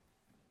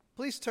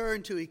Please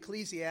turn to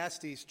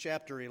Ecclesiastes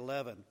chapter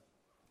 11.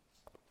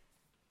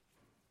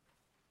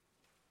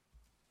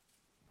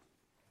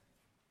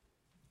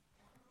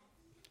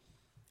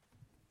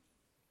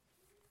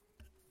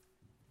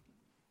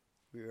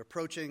 We are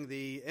approaching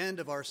the end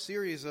of our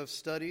series of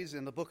studies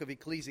in the book of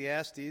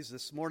Ecclesiastes.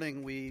 This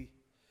morning we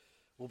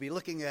will be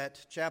looking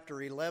at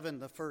chapter 11,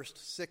 the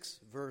first 6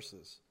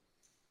 verses.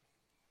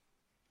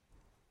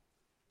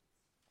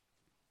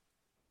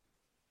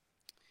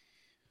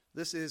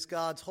 This is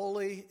God's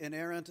holy,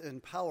 inerrant,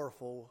 and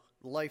powerful,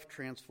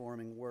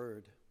 life-transforming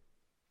word.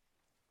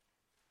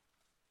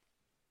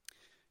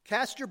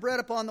 Cast your bread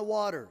upon the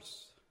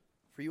waters,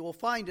 for you will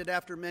find it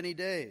after many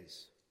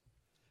days.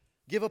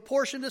 Give a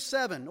portion to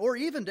 7, or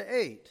even to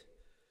 8,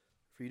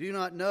 for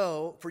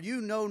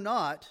you know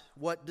not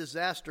what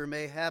disaster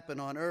may happen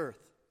on earth.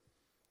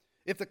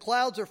 If the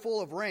clouds are full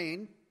of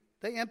rain,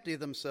 they empty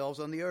themselves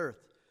on the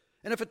earth.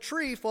 And if a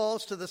tree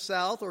falls to the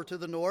south or to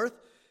the north,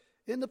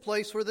 in the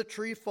place where the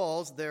tree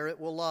falls, there it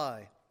will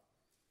lie.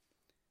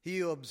 He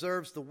who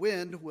observes the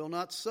wind will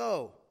not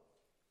sow,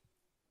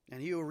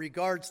 and he who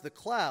regards the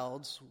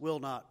clouds will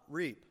not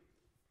reap.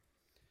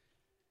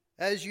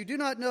 As you do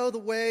not know the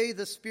way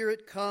the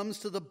Spirit comes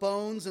to the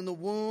bones in the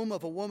womb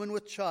of a woman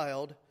with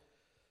child,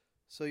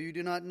 so you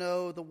do not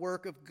know the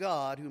work of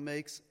God who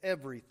makes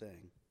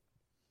everything.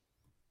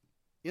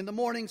 In the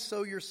morning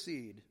sow your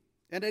seed,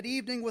 and at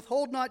evening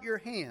withhold not your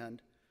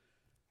hand,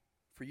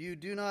 for you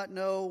do not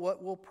know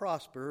what will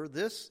prosper,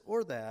 this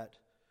or that,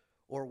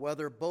 or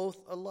whether both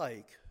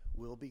alike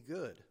will be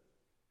good.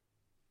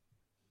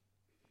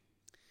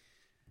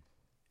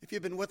 If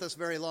you've been with us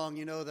very long,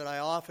 you know that I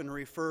often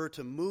refer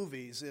to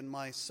movies in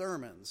my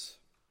sermons.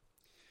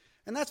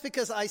 And that's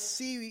because I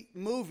see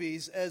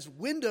movies as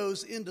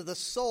windows into the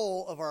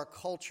soul of our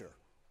culture.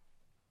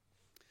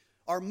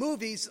 Our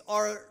movies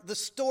are the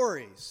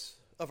stories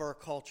of our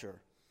culture.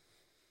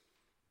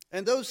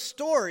 And those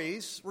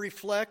stories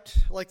reflect,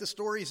 like the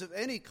stories of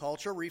any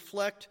culture,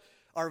 reflect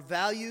our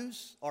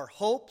values, our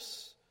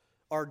hopes,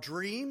 our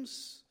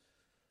dreams,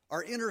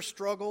 our inner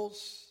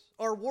struggles,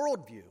 our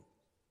worldview.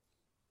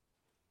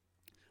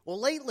 Well,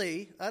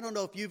 lately, I don't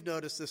know if you've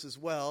noticed this as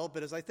well,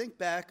 but as I think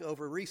back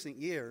over recent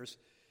years,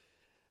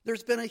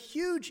 there's been a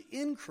huge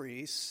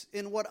increase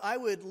in what I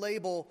would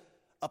label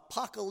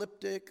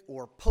apocalyptic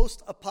or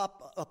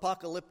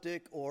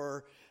post-apocalyptic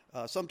or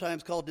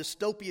sometimes called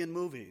dystopian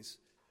movies.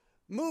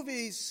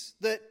 Movies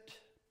that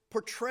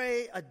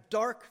portray a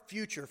dark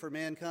future for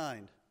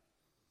mankind.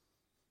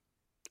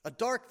 A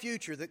dark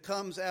future that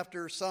comes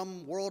after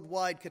some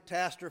worldwide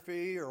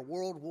catastrophe or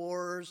world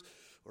wars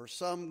or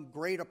some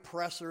great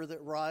oppressor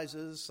that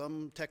rises,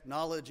 some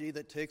technology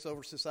that takes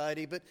over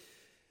society. But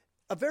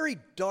a very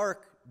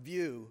dark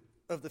view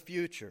of the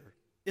future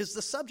is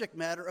the subject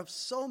matter of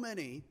so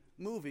many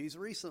movies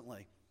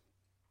recently.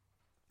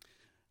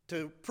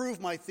 To prove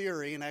my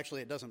theory, and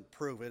actually it doesn't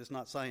prove it, it's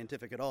not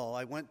scientific at all,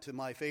 I went to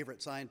my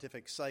favorite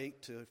scientific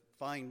site to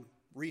find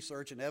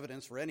research and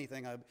evidence for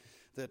anything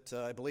that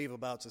I believe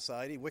about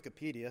society,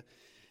 Wikipedia.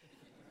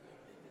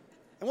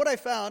 And what I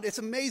found, it's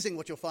amazing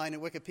what you'll find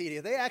in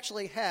Wikipedia. They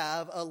actually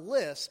have a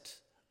list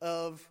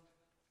of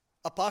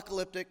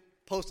apocalyptic,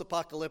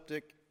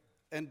 post-apocalyptic,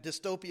 and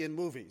dystopian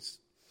movies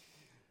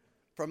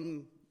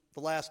from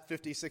the last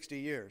 50, 60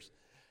 years.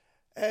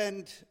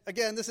 And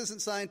again, this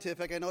isn't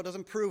scientific. I know it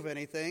doesn't prove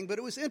anything, but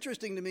it was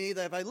interesting to me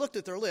that if I looked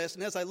at their list,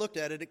 and as I looked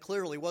at it, it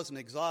clearly wasn't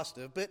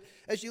exhaustive, but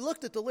as you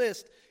looked at the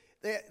list,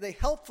 they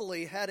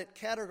helpfully had it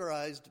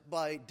categorized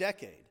by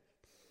decade.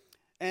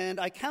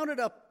 And I counted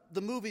up the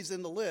movies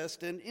in the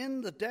list, and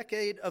in the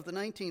decade of the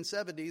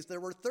 1970s, there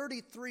were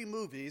 33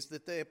 movies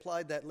that they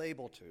applied that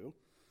label to.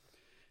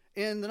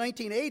 In the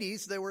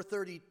 1980s, there were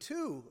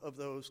 32 of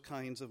those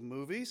kinds of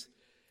movies.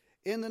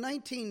 In the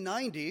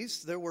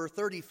 1990s, there were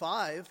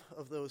 35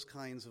 of those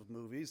kinds of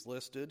movies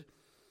listed.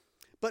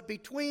 But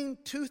between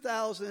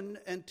 2000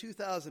 and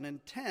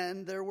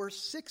 2010, there were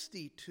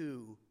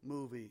 62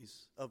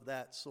 movies of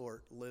that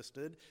sort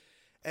listed.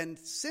 And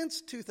since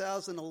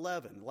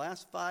 2011,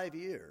 last 5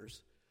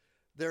 years,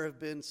 there have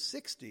been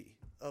 60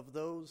 of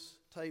those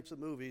types of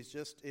movies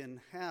just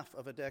in half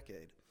of a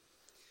decade.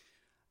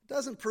 It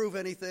doesn't prove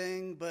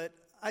anything, but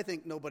I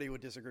think nobody would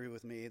disagree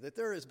with me that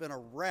there has been a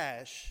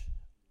rash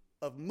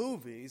of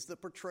movies that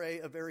portray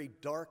a very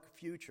dark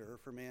future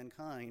for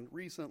mankind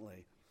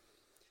recently.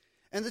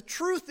 And the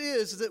truth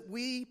is that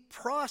we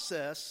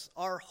process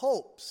our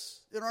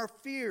hopes and our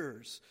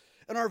fears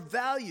and our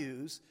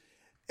values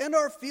and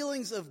our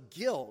feelings of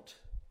guilt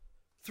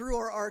through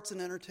our arts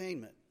and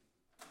entertainment.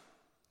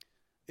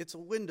 It's a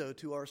window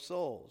to our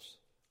souls.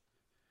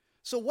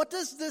 So what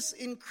does this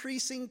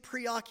increasing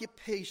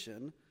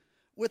preoccupation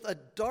with a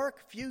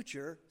dark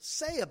future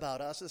say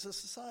about us as a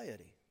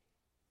society?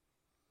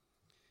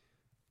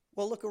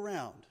 Well, look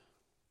around.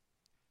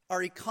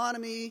 Our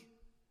economy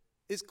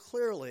is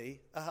clearly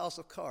a house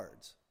of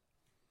cards.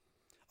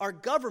 Our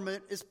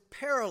government is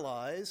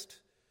paralyzed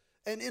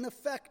and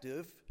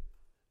ineffective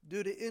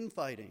due to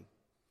infighting.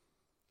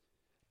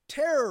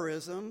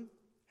 Terrorism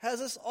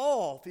has us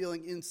all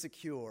feeling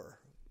insecure,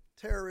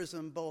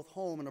 terrorism both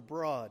home and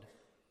abroad.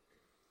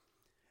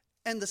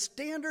 And the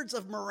standards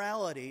of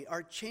morality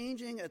are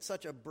changing at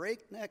such a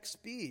breakneck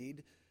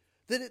speed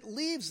that it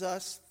leaves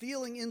us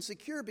feeling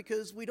insecure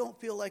because we don't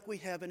feel like we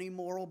have any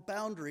moral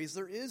boundaries.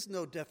 There is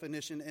no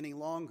definition any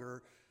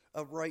longer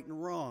of right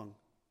and wrong.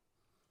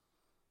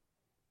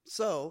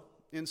 So,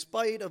 in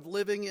spite of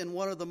living in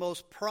one of the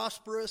most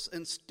prosperous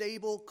and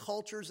stable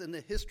cultures in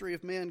the history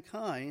of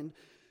mankind,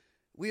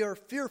 we are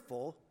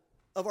fearful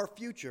of our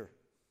future.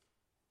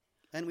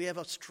 And we have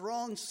a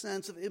strong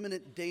sense of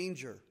imminent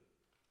danger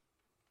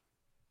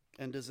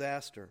and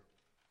disaster.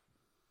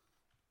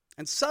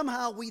 And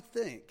somehow we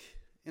think,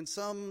 in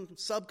some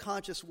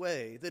subconscious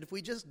way, that if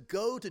we just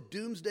go to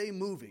doomsday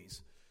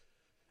movies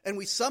and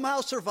we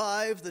somehow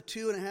survive the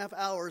 2.5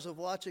 hours of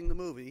watching the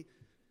movie,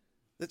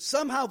 that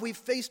somehow we've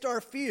faced our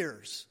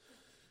fears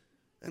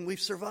and we've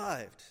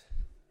survived.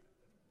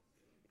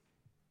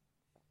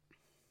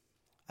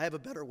 I have a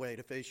better way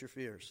to face your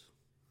fears.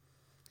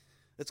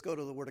 Let's go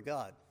to the Word of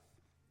God.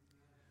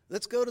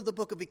 Let's go to the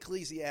book of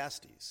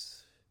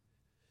Ecclesiastes.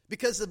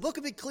 Because the book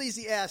of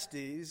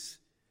Ecclesiastes,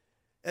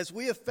 as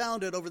we have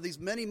found it over these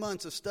many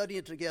months of studying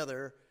it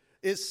together,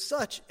 is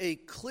such a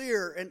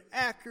clear and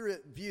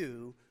accurate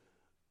view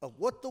of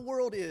what the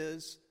world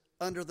is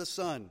under the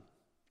sun.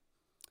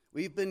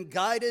 We've been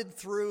guided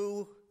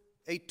through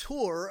a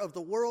tour of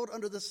the world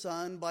under the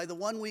sun by the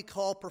one we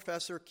call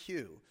Professor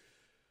Q.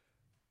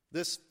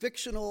 This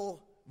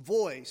fictional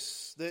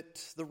voice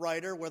that the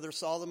writer, whether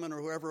Solomon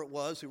or whoever it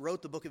was who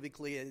wrote the book of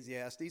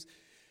Ecclesiastes,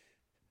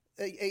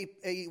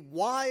 a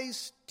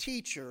wise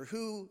teacher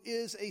who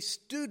is a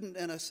student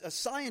and a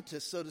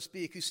scientist, so to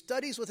speak, who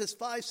studies with his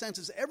 5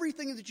 senses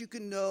everything that you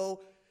can know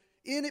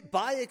in it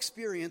by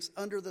experience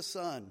under the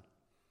sun.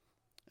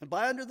 And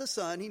by under the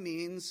sun, he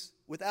means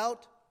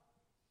without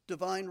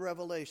divine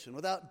revelation,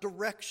 without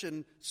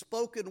direction,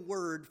 spoken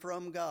word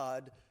from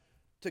God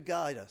to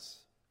guide us.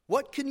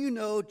 What can you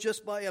know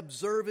just by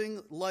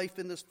observing life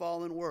in this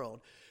fallen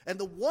world? And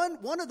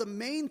one of the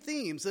main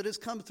themes that has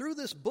come through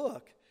this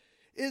book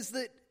is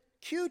that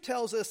Q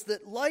tells us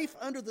that life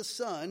under the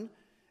sun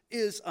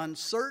is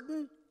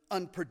uncertain,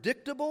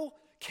 unpredictable,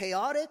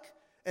 chaotic,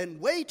 and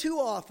way too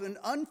often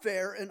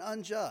unfair and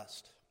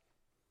unjust.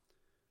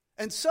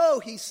 And so,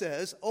 he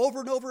says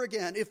over and over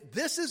again, if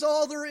this is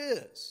all there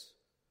is,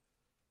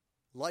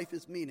 life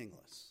is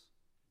meaningless.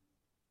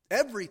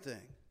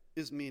 Everything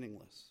is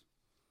meaningless.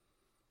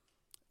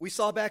 We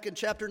saw back in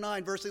chapter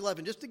 9, verse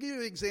 11, just to give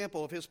you an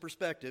example of his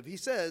perspective. He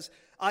says,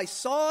 I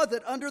saw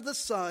that under the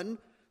sun,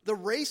 the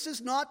race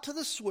is not to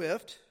the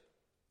swift,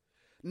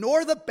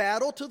 nor the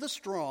battle to the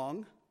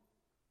strong,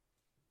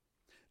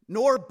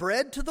 nor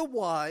bread to the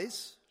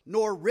wise,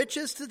 nor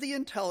riches to the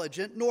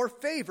intelligent, nor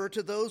favor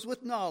to those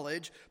with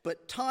knowledge,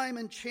 but time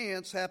and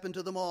chance happen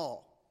to them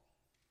all.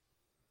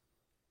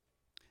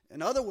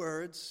 In other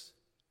words,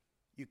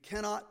 you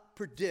cannot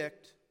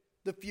predict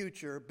the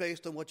future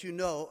based on what you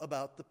know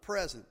about the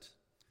present.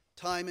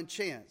 Time and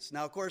chance.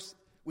 Now, of course,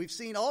 we've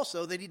seen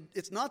also that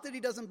it's not that he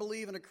doesn't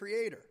believe in a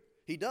creator.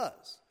 He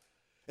does.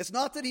 It's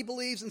not that he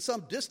believes in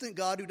some distant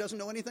God who doesn't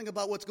know anything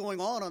about what's going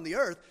on the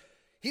earth.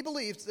 He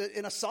believes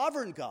in a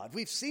sovereign God.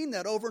 We've seen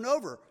that over and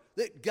over,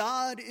 that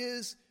God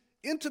is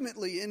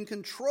intimately in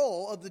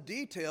control of the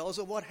details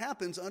of what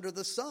happens under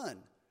the sun.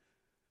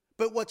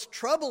 But what's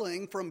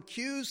troubling from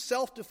Q's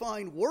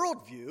self-defined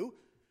worldview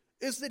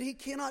is that he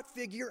cannot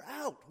figure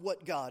out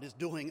what God is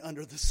doing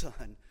under the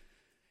sun.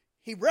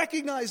 He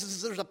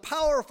recognizes there's a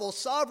powerful,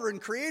 sovereign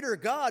creator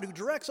God who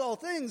directs all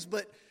things,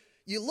 but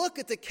you look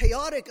at the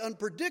chaotic,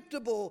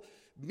 unpredictable,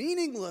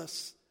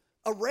 meaningless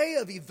array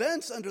of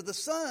events under the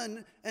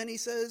sun, and he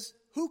says,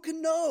 who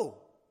can know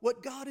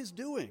what God is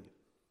doing?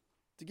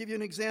 To give you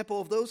an example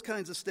of those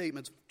kinds of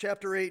statements,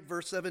 chapter 8,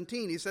 verse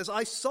 17, he says,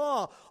 I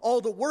saw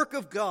all the work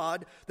of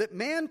God, that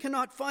man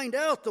cannot find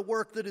out the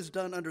work that is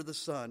done under the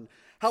sun.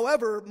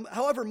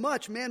 However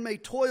much man may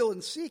toil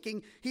in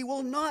seeking, he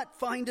will not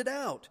find it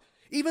out.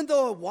 Even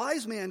though a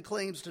wise man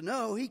claims to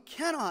know, he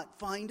cannot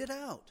find it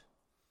out.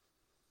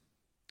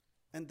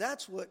 And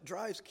that's what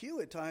drives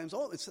Q at times.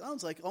 It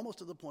sounds like almost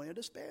to the point of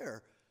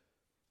despair.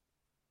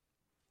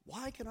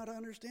 Why cannot I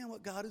understand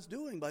what God is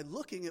doing by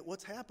looking at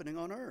what's happening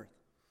on earth?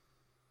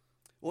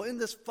 Well, in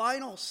this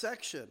final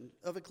section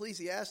of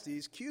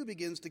Ecclesiastes, Q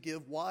begins to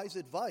give wise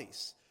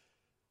advice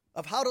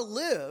of how to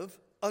live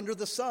under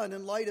the sun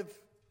in light of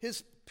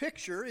his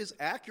picture, is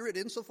accurate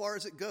insofar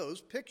as it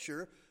goes,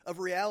 picture of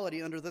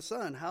reality under the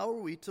sun. How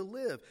are we to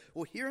live?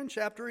 Well, here in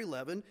chapter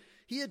 11,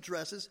 he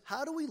addresses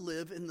how do we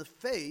live in the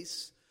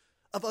face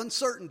of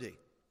uncertainty?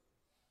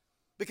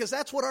 Because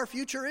that's what our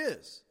future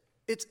is.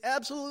 It's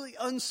absolutely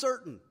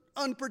uncertain,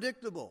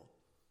 unpredictable.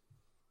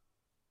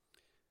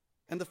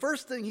 And the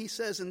first thing he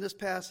says in this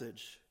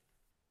passage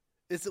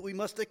is that we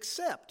must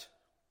accept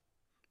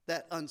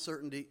that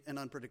uncertainty and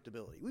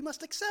unpredictability. We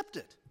must accept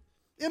it,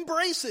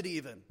 embrace it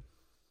even,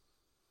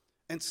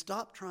 and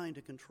stop trying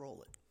to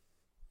control it.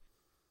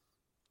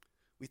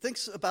 We think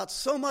about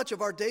so much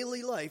of our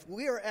daily life,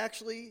 we are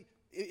actually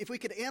if we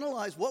could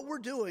analyze what we're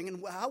doing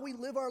and how we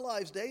live our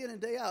lives day in and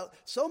day out,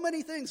 so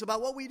many things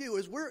about what we do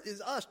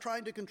is us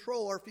trying to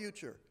control our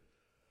future.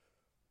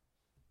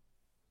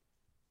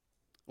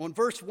 Well, in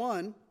verse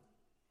 1,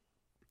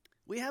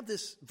 we have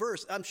this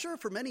verse. I'm sure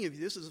for many of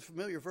you, this is a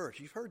familiar verse.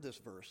 You've heard this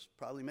verse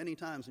probably many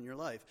times in your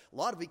life. A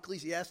lot of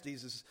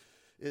Ecclesiastes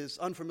is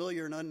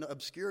unfamiliar and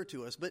obscure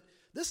to us, but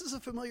this is a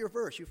familiar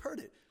verse. You've heard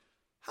it.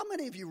 How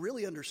many of you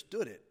really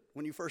understood it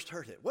when you first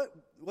heard it?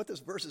 What this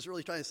verse is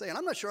really trying to say? And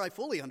I'm not sure I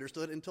fully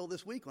understood it until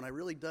this week when I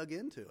really dug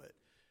into it.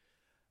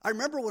 I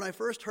remember when I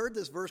first heard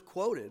this verse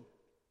quoted,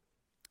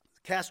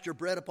 "Cast your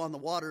bread upon the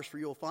waters, for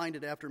you'll find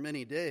it after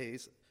many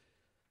days."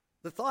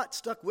 The thought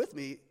stuck with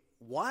me,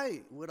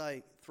 why would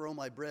I throw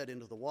my bread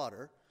into the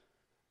water,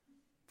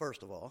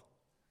 first of all?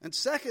 And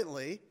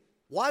secondly,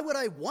 why would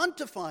I want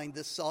to find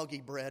this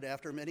soggy bread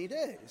after many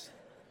days?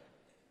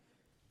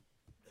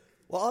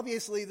 Well,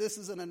 obviously, this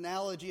is an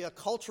analogy, a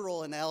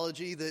cultural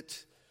analogy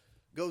that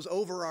goes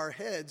over our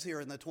heads here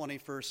in the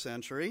 21st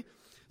century.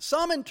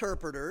 Some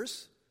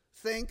interpreters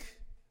think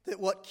that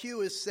what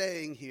Q is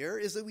saying here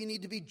is that we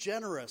need to be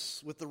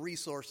generous with the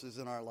resources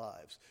in our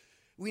lives.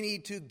 We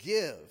need to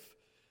give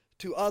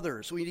to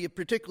others. We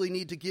particularly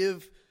need to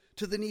give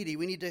to the needy.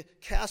 We need to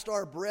cast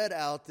our bread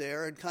out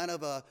there and kind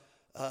of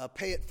a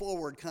pay it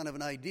forward kind of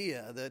an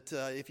idea that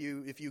if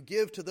you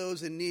give to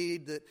those in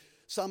need, that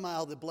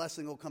somehow the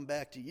blessing will come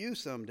back to you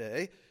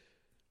someday.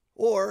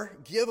 Or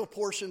give a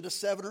portion to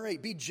 7 or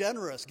 8. Be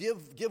generous.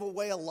 Give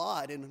away a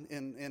lot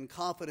in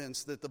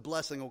confidence that the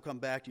blessing will come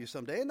back to you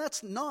someday. And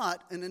that's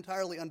not an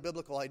entirely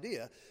unbiblical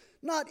idea.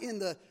 Not in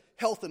the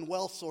health and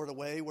wealth sort of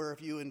way where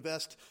if you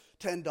invest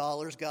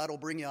 $10, God will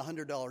bring you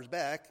 $100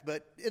 back.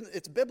 But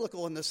it's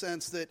biblical in the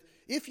sense that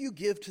if you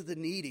give to the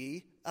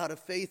needy out of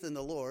faith in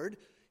the Lord,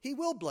 He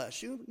will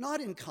bless you. Not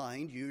in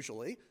kind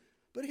usually,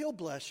 but He'll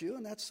bless you,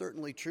 and that's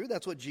certainly true.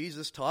 That's what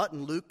Jesus taught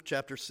in Luke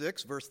chapter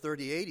 6, verse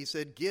 38. He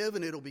said, "Give,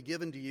 and it'll be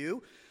given to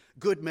you.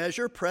 Good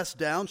measure, pressed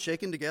down,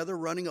 shaken together,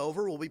 running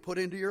over, will be put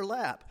into your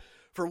lap.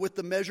 For with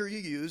the measure you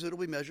use, it'll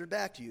be measured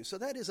back to you." So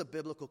that is a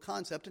biblical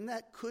concept, and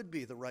that could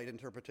be the right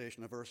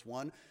interpretation of verse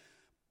 1.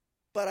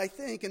 But I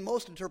think, and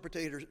most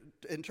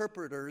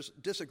interpreters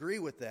disagree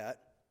with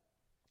that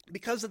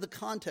because of the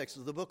context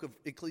of the book of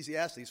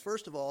Ecclesiastes.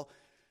 First of all,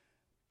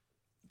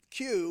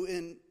 Q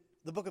in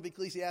the book of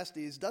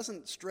Ecclesiastes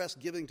doesn't stress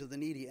giving to the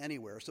needy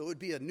anywhere, so it would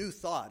be a new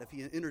thought if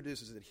he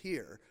introduces it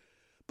here.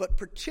 But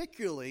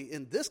particularly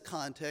in this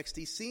context,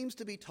 he seems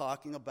to be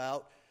talking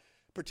about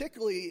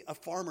particularly a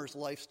farmer's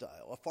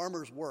lifestyle, a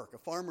farmer's work, a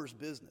farmer's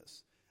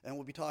business. And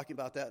we'll be talking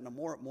about that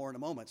more in a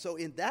moment. So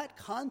in that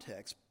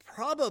context,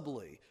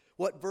 probably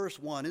what verse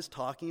 1 is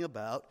talking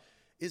about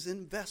is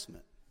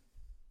investment.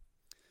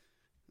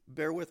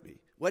 Bear with me.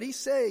 What he's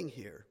saying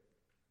here,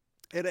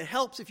 and it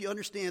helps if you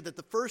understand that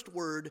the first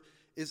word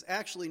is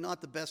actually not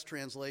the best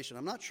translation.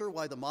 I'm not sure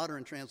why the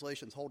modern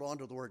translations hold on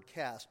to the word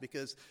cast,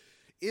 because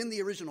in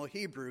the original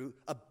Hebrew,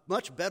 a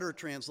much better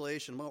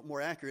translation,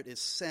 more accurate, is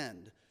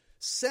send.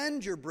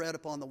 Send your bread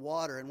upon the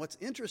water. And what's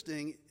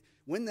interesting,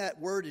 when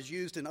that word is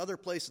used in other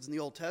places in the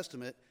Old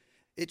Testament,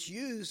 it's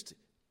used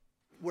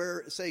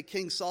where, say,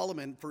 King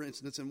Solomon, for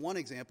instance, in one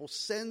example,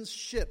 sends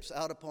ships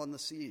out upon the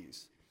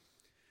seas.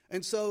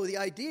 And so the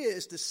idea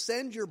is to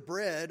send your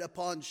bread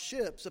upon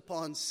ships,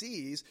 upon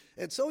seas.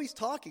 And so he's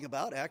talking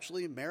about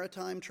actually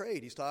maritime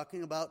trade. He's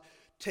talking about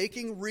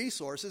taking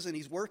resources, and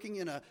he's working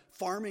in a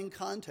farming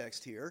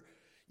context here.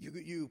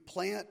 You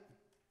plant,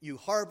 you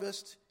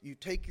harvest, you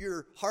take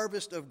your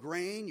harvest of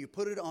grain, you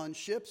put it on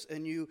ships,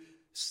 and you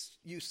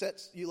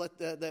let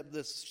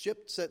the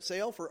ship set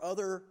sail for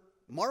other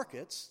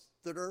markets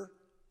that are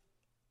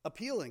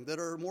appealing, that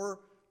are more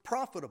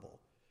profitable.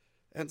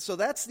 And so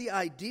that's the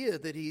idea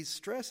that he's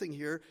stressing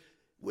here.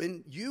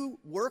 When you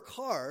work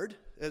hard,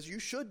 as you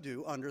should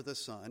do under the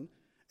sun,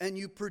 and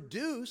you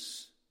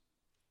produce,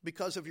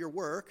 because of your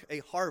work, a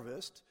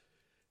harvest,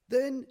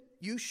 then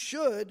you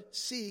should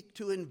seek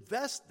to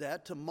invest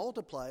that, to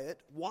multiply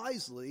it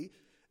wisely,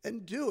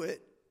 and do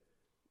it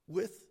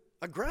with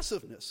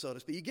aggressiveness, so to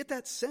speak. You get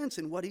that sense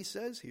in what he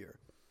says here.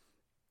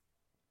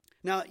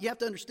 Now, you have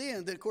to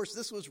understand that, of course,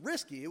 this was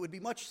risky. It would be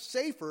much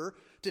safer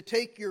to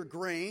take your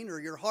grain or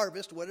your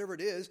harvest, whatever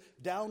it is,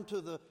 down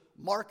to the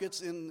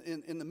markets in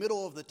the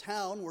middle of the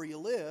town where you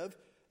live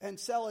and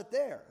sell it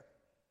there.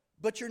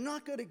 But you're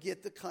not going to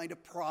get the kind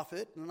of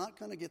profit, you're not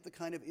going to get the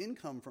kind of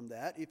income from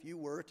that if you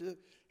were to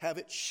have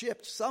it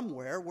shipped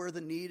somewhere where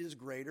the need is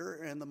greater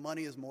and the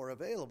money is more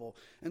available.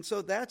 And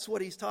so that's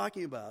what he's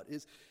talking about,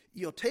 is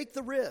take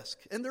the risk.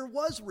 And there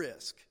was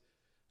risk.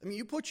 I mean,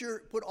 you put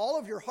all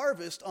of your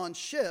harvest on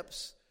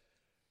ships,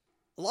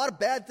 a lot of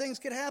bad things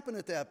could happen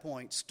at that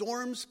point.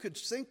 Storms could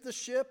sink the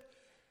ship.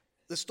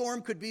 The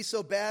storm could be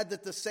so bad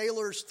that the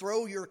sailors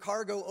throw your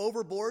cargo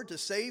overboard to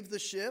save the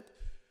ship,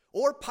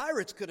 or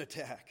pirates could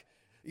attack,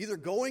 either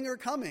going or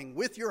coming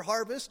with your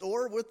harvest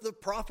or with the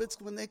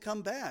profits when they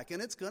come back.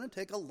 And it's going to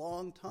take a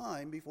long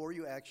time before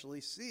you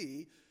actually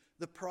see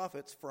the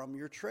profits from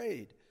your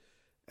trade.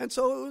 And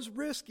so it was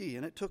risky,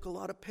 and it took a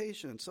lot of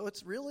patience. So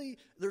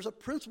there's a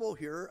principle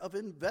here of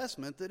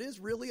investment that is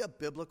really a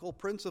biblical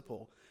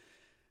principle.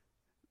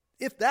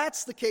 If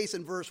that's the case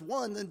in verse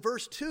 1, then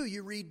verse 2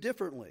 you read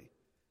differently.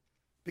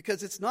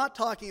 Because it's not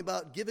talking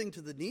about giving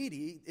to the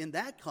needy in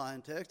that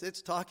context.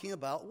 It's talking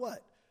about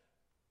what?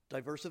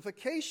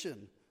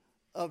 Diversification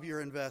of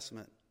your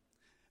investment.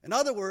 In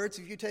other words,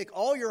 if you take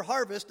all your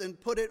harvest and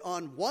put it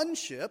on one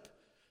ship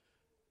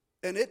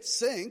and it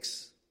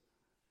sinks,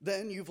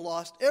 then you've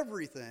lost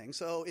everything.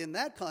 So in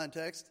that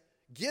context,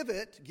 give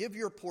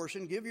your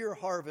portion, give your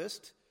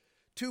harvest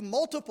to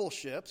multiple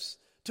ships,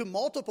 to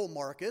multiple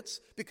markets,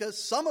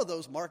 because some of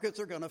those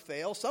markets are going to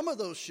fail, some of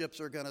those ships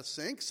are going to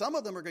sink, some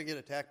of them are going to get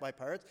attacked by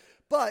pirates.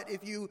 But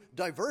if you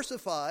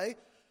diversify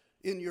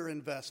in your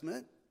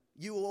investment,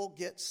 you will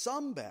get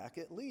some back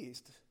at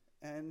least,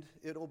 and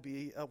it'll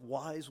be a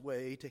wise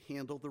way to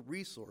handle the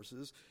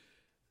resources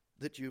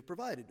that you've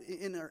provided.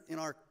 In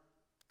our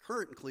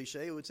current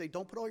cliche, it would say,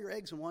 don't put all your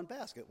eggs in one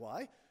basket.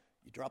 Why?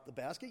 You drop the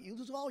basket, you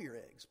lose all your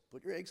eggs.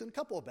 Put your eggs in a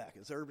couple of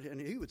baskets.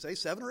 And he would say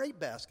 7 or 8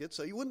 baskets,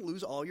 so you wouldn't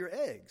lose all your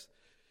eggs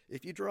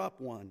if you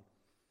drop one.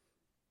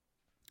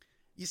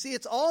 You see,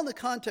 it's all in the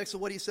context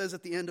of what he says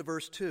at the end of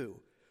verse 2.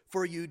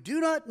 For you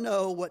do not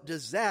know what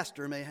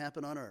disaster may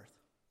happen on earth.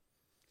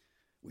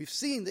 We've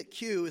seen that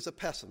Q is a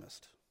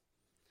pessimist.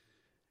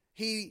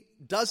 He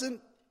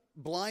doesn't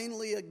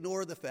blindly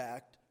ignore the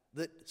fact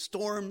that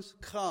storms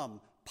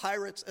come,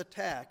 pirates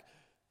attack,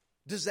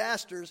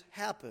 disasters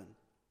happen.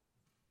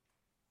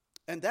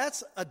 And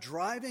that's a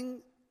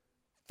driving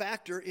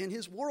factor in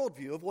his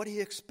worldview of what he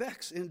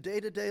expects in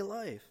day-to-day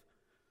life.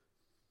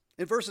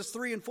 In verses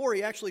 3 and 4,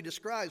 he actually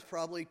describes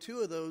probably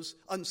 2 of those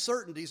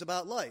uncertainties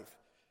about life.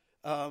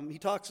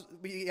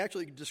 He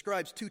actually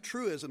describes 2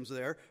 truisms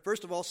there.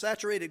 First of all,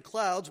 saturated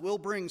clouds will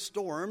bring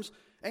storms,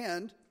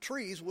 and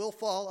trees will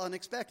fall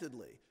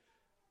unexpectedly.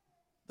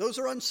 Those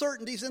are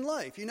uncertainties in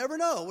life. You never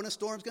know when a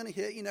storm's going to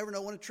hit. You never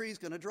know when a tree's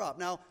going to drop.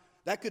 Now,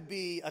 that could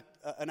be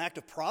an act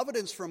of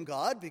providence from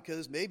God,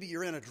 because maybe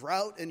you're in a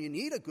drought and you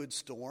need a good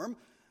storm.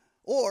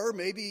 Or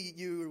maybe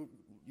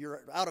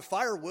you're out of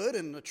firewood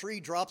and a tree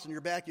drops in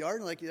your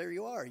backyard, and there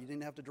you are. You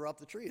didn't have to drop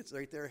the tree. It's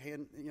right there,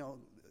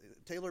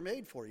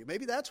 tailor-made for you.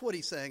 Maybe that's what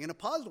he's saying in a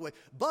positive way.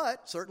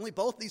 But certainly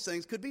both these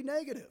things could be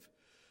negative.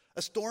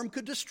 A storm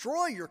could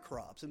destroy your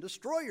crops and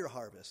destroy your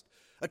harvest.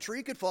 A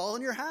tree could fall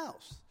on your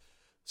house.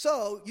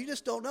 So you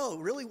just don't know.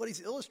 Really what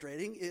he's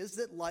illustrating is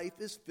that life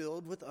is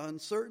filled with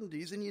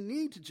uncertainties, and you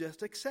need to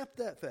just accept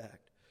that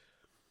fact.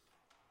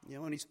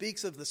 When he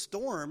speaks of the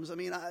storms,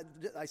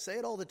 I say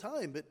it all the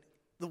time, but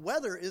the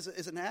weather is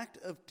an act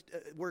of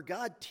where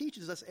God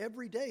teaches us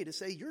every day to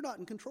say you're not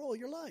in control of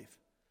your life.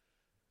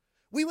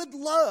 We would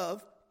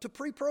love to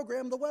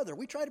pre-program the weather.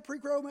 We try to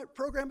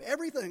pre-program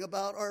everything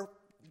about our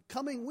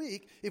coming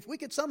week. If we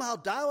could somehow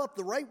dial up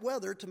the right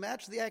weather to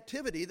match the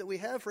activity that we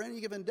have for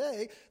any given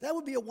day, that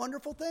would be a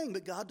wonderful thing,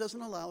 but God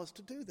doesn't allow us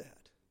to do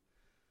that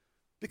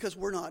because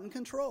we're not in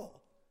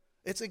control.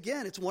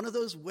 It's one of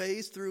those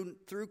ways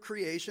through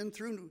creation,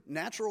 through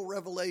natural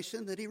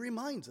revelation, that he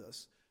reminds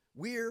us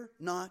we're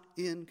not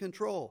in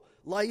control.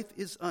 Life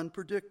is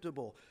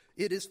unpredictable.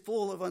 It is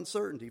full of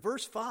uncertainty.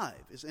 Verse 5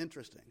 is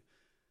interesting.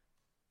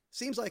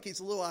 Seems like he's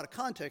a little out of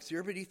context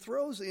here, but he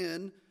throws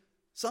in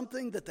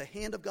something that the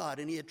hand of God,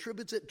 and he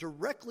attributes it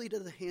directly to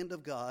the hand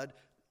of God,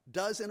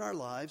 does in our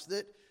lives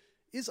that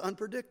is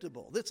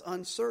unpredictable, that's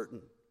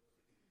uncertain.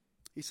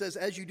 He says,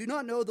 as you do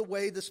not know the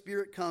way the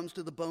Spirit comes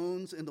to the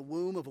bones in the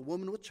womb of a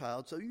woman with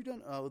child, so you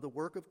don't know the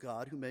work of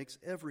God who makes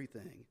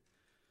everything.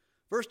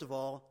 First of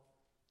all,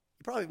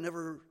 you probably have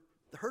never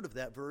heard of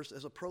that verse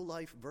as a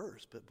pro-life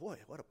verse, but boy,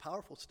 what a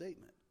powerful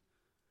statement.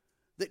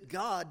 That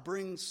God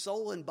brings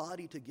soul and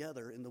body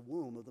together in the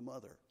womb of the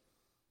mother.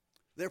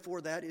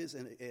 Therefore, that is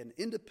an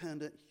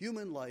independent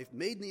human life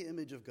made in the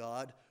image of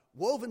God,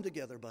 woven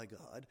together by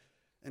God,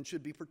 and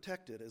should be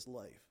protected as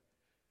life.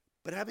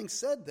 But having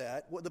said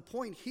that, the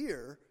point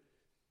here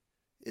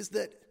is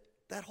that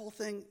whole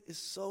thing is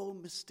so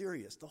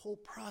mysterious. The whole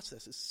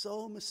process is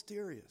so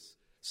mysterious,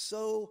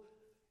 so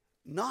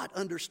not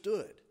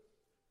understood,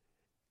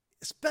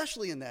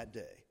 especially in that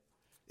day.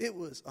 It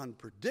was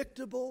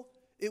unpredictable.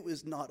 It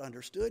was not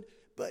understood.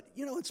 But,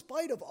 in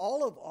spite of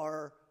all of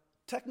our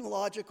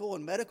technological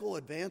and medical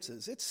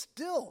advances, it's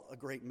still a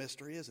great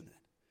mystery, isn't it?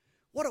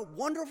 What a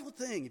wonderful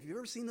thing. If you've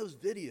ever seen those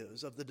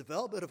videos of the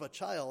development of a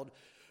child,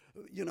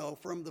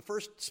 from the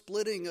first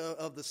splitting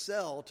of the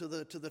cell to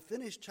the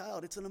finished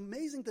child, it's an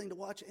amazing thing to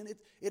watch, and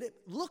it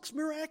looks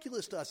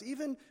miraculous to us.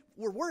 Even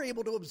where we're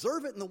able to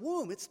observe it in the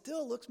womb, it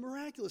still looks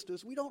miraculous to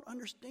us. We don't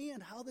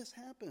understand how this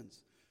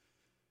happens.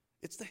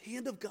 It's the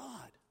hand of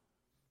God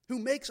who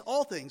makes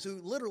all things,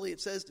 who literally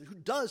it says, who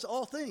does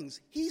all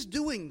things. He's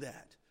doing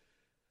that.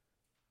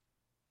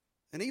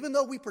 And even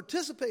though we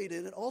participate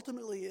in it,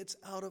 ultimately it's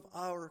out of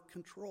our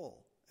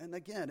control. And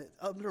again, it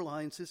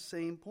underlines this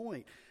same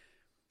point.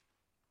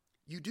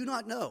 You do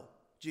not know.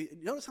 Do you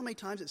notice how many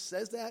times it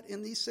says that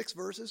in these 6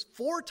 verses?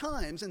 4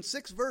 times in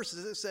 6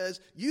 verses it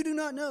says, you do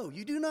not know,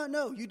 you do not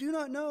know, you do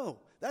not know.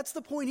 That's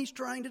the point he's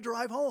trying to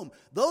drive home.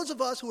 Those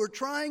of us who are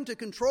trying to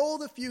control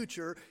the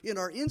future in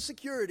our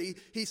insecurity,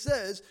 he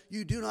says,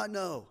 you do not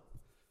know.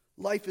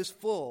 Life is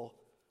full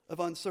of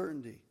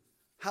uncertainty.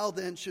 How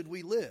then should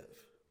we live?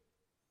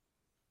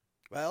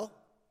 Well,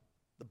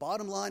 the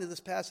bottom line of this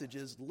passage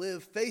is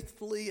live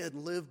faithfully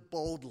and live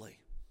boldly.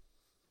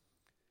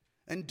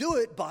 And do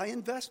it by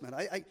investment.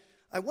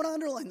 I want to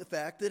underline the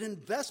fact that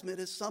investment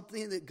is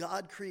something that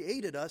God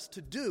created us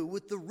to do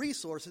with the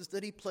resources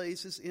that he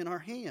places in our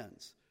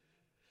hands.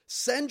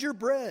 Send your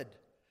bread.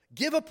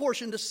 Give a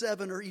portion to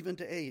 7 or even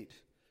to 8.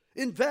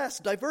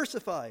 Invest,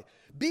 diversify.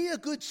 Be a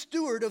good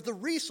steward of the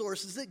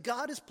resources that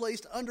God has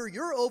placed under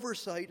your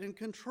oversight and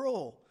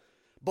control,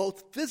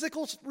 both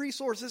physical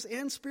resources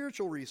and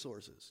spiritual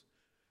resources.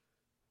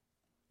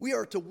 We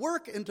are to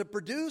work and to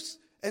produce,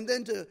 and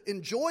then to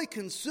enjoy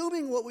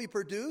consuming what we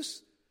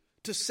produce,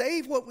 to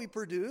save what we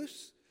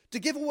produce, to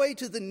give away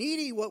to the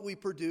needy what we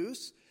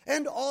produce,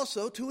 and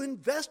also to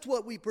invest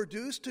what we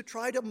produce to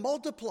try to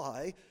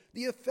multiply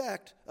the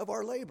effect of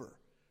our labor.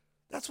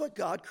 That's what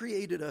God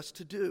created us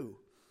to do.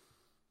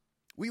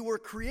 We were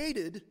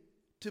created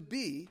to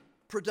be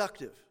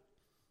productive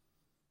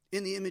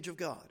in the image of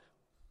God.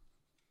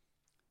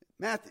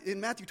 In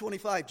Matthew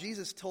 25,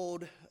 Jesus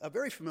told a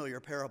very familiar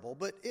parable,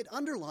 but it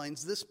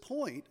underlines this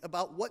point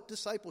about what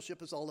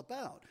discipleship is all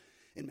about.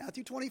 In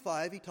Matthew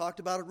 25, he talked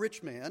about a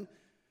rich man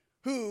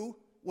who,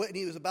 when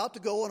he was about to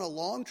go on a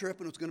long trip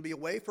and was going to be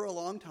away for a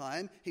long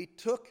time, he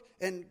took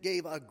and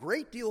gave a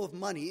great deal of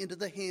money into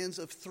the hands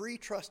of 3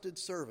 trusted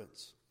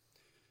servants.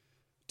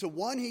 To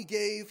one he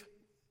gave,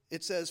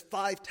 it says,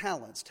 5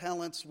 talents.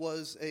 Talents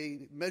was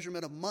a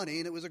measurement of money,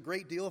 and it was a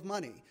great deal of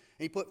money.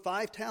 And he put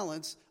 5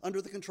 talents under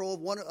the control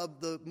of one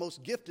of the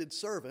most gifted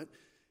servant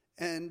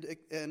and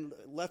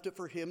left it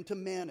for him to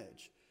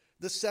manage.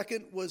 The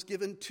second was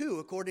given 2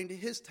 according to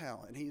his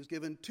talent. He was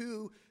given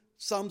 2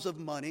 sums of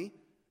money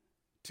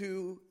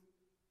to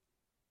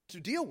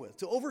deal with,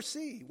 to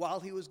oversee while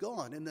he was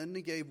gone. And then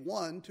he gave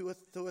 1 to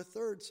a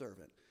third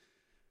servant.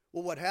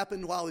 Well, what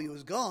happened while he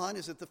was gone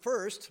is that the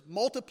first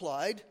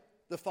multiplied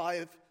the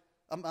 5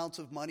 amounts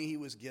of money he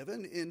was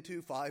given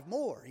into 5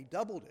 more. He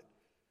doubled it.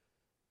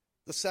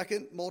 The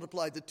second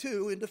multiplied the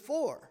 2 into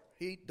 4.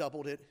 He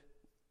doubled it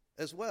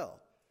as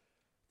well.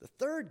 The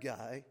third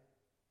guy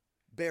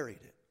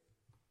buried it.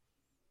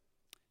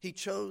 He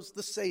chose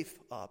the safe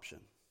option.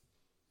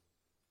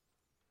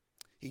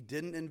 He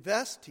didn't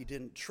invest, he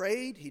didn't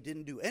trade, he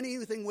didn't do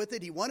anything with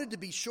it. He wanted to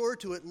be sure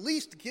to at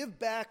least give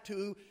back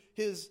to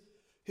his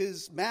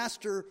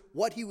master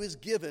what he was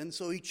given,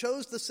 so he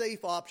chose the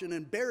safe option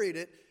and buried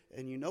it.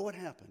 And you know what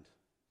happened?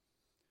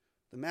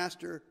 The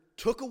master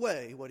took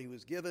away what he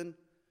was given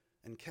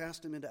and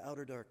cast him into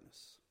outer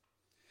darkness.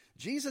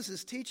 Jesus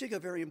is teaching a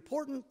very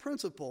important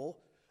principle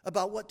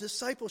about what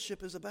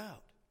discipleship is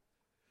about.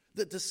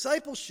 That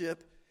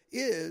discipleship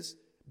is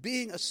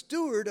being a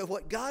steward of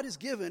what God has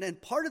given,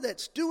 and part of that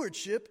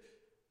stewardship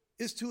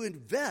is to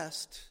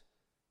invest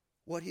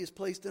what he has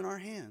placed in our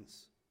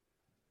hands,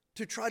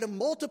 to try to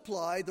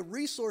multiply the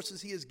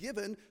resources he has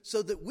given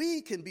so that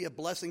we can be a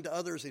blessing to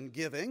others in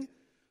giving,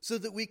 so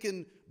that we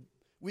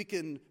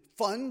can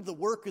fund the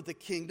work of the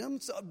kingdom.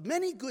 So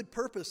many good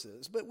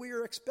purposes, but we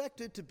are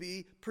expected to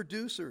be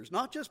producers,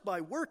 not just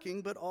by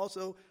working, but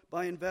also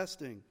by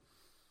investing.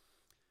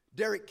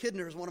 Derek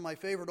Kidner is one of my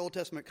favorite Old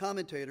Testament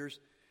commentators,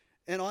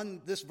 and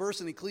on this verse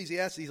in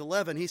Ecclesiastes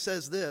 11, he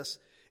says this: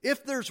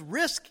 if there's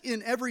risk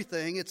in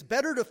everything, it's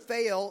better to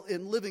fail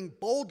in living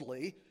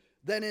boldly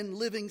than in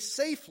living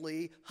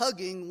safely,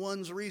 hugging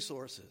one's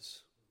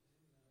resources.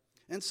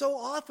 And so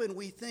often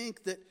we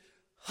think that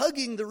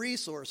hugging the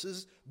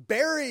resources,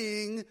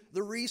 burying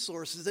the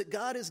resources that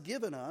God has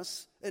given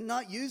us and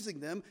not using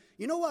them,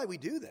 you know why we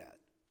do that?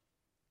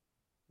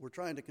 We're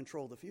trying to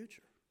control the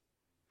future.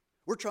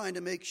 We're trying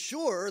to make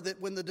sure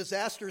that when the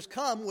disasters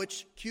come,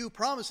 which Q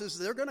promises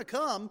they're going to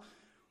come,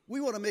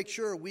 we want to make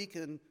sure we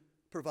can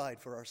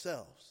provide for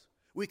ourselves.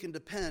 We can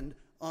depend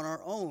on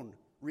our own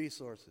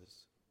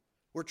resources.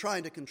 We're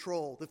trying to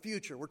control the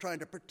future. We're trying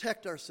to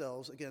protect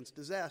ourselves against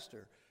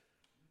disaster.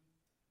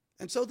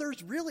 And so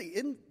there's really,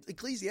 in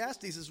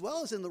Ecclesiastes as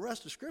well as in the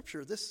rest of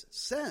Scripture, this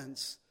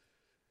sense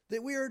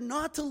that we are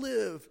not to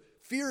live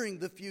fearing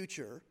the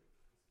future,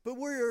 but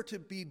we are to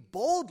be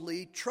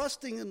boldly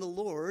trusting in the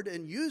Lord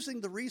and using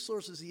the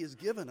resources he has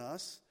given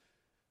us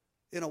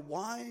in a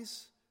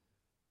wise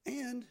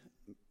and,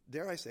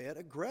 dare I say it,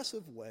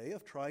 aggressive way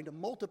of trying to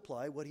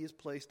multiply what he has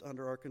placed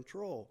under our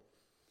control.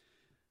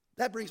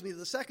 That brings me to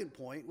the second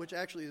point, which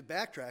actually is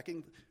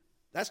backtracking.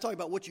 That's talking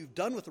about what you've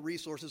done with the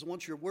resources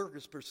once your work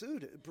has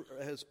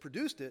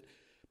produced it.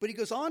 But he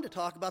goes on to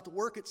talk about the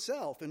work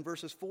itself in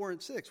verses 4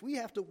 and 6. We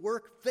have to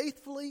work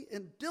faithfully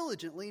and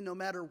diligently no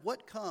matter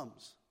what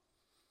comes.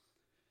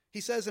 He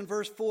says in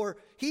verse 4,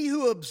 he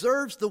who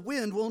observes the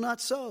wind will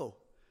not sow,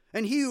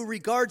 and he who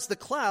regards the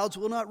clouds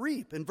will not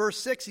reap. In verse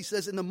 6, he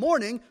says, in the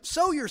morning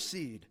sow your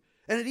seed,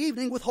 and at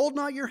evening withhold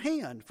not your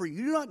hand, for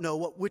you do not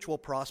know which will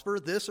prosper,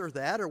 this or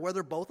that, or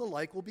whether both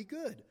alike will be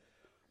good.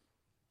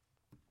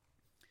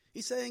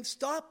 He's saying,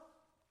 stop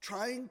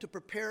trying to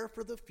prepare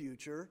for the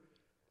future.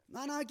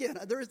 Now again,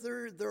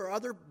 there are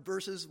other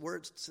verses where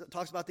it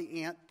talks about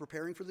the ant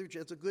preparing for the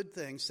future. It's a good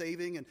thing,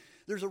 saving, and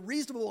there's a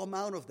reasonable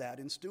amount of that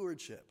in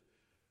stewardship.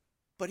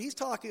 But he's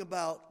talking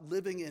about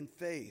living in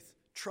faith,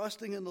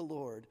 trusting in the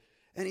Lord.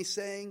 And he's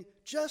saying,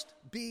 just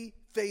be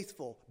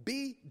faithful,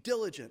 be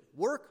diligent,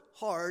 work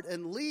hard,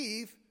 and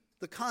leave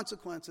the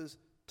consequences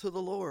to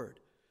the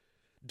Lord.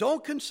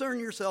 Don't concern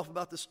yourself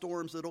about the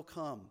storms that'll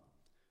come.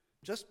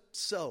 Just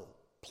sow,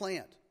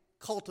 plant,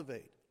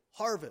 cultivate,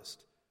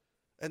 harvest,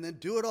 and then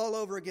do it all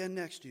over again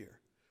next year.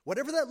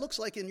 Whatever that looks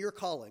like in your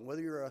calling,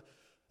 whether you're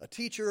a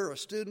teacher or a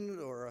student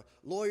or a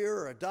lawyer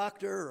or a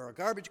doctor or a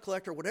garbage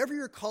collector, whatever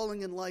your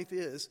calling in life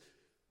is,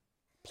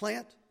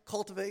 plant,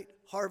 cultivate,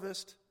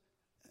 harvest,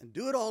 and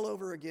do it all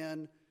over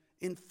again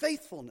in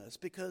faithfulness,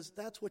 because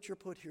that's what you're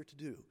put here to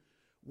do.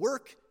 When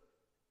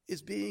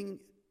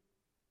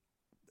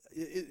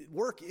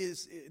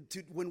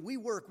we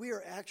work, we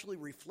are actually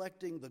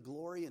reflecting the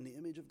glory and the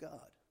image of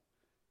God,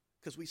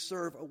 because we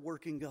serve a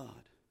working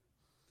God.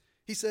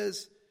 He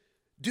says,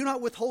 do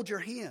not withhold your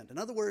hand. In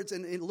other words,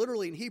 and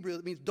literally in Hebrew,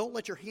 it means don't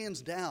let your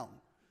hands down.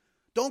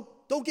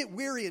 Don't get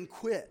weary and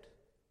quit.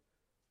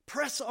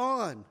 Press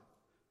on,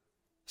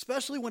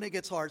 especially when it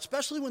gets hard,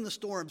 especially when the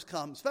storms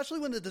come, especially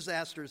when the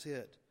disasters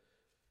hit.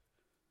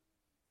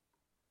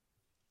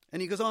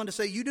 And he goes on to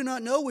say, you do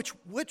not know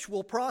which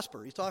will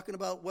prosper. He's talking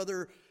about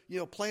whether,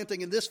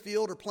 planting in this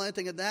field or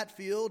planting in that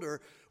field,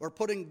 or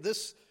putting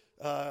this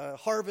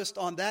harvest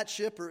on that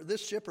ship or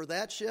this ship or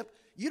that ship.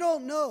 You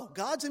don't know.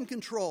 God's in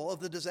control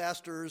of the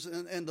disasters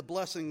and the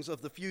blessings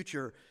of the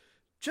future.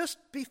 Just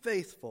be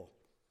faithful.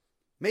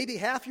 Maybe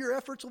half your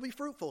efforts will be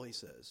fruitful, he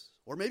says.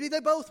 Or maybe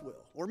they both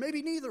will. Or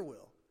maybe neither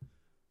will.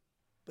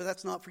 But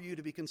that's not for you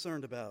to be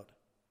concerned about.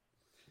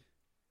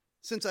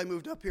 Since I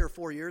moved up here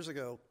 4 years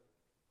ago,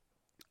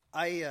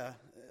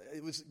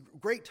 it was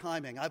great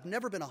timing. I've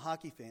never been a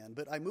hockey fan,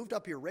 but I moved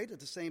up here right at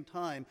the same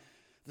time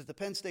that the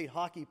Penn State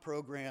hockey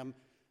program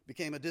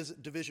became a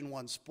Division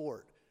I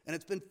sport. And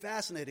it's been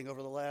fascinating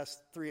over the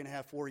last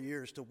 3.5, 4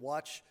 years to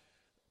watch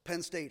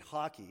Penn State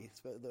hockey,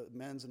 the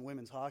men's and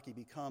women's hockey,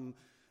 become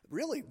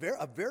really they're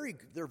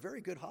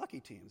very good hockey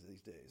teams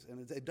these days,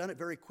 and they've done it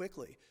very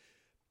quickly.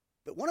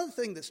 But one of the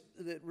things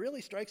that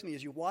really strikes me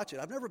as you watch it,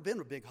 I've never been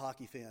a big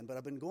hockey fan, but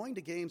I've been going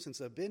to games since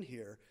I've been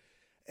here,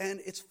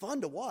 and it's fun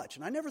to watch.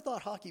 And I never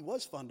thought hockey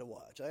was fun to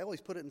watch. I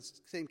always put it in the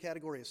same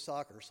category as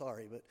soccer,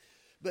 sorry,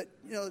 but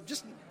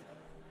just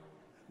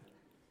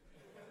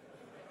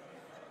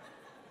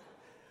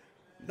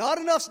Not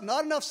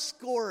enough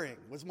scoring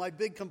was my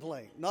big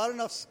complaint. Not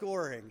enough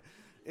scoring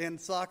in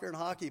soccer and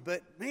hockey.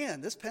 But,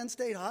 man, this Penn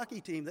State hockey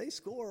team, they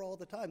score all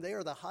the time. They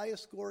are the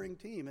highest scoring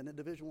team in the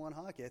Division I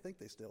hockey. I think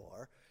they still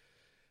are.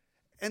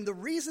 And the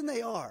reason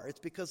they are, it's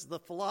because of the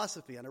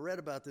philosophy, and I read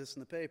about this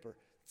in the paper.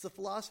 It's the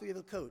philosophy of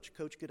the coach,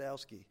 Coach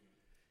Godowski.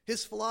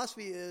 His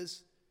philosophy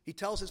is, he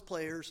tells his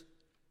players,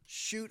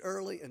 shoot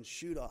early and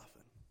shoot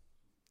often.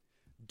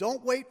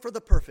 Don't wait for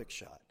the perfect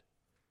shot.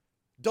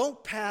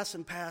 Don't pass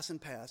and pass and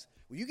pass.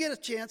 When you get a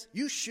chance,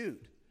 you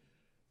shoot.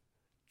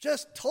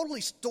 Just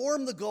totally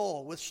storm the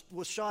goal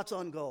with shots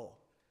on goal,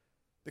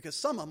 because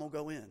some of them will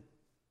go in.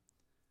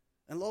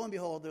 And lo and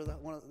behold, they're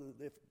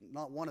if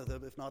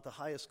not the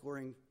highest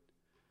scoring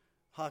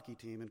hockey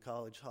team in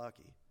college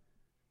hockey.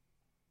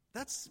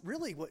 That's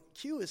really what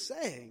Q is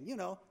saying.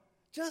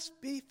 Just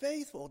be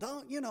faithful.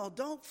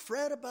 Don't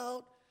fret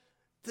about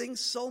things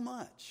so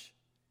much.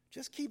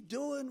 Just keep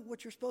doing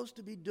what you're supposed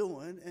to be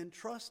doing and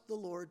trust the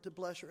Lord to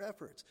bless your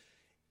efforts.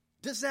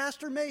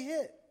 Disaster may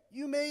hit.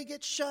 You may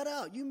get shut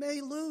out. You may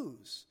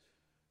lose.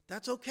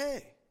 That's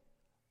okay.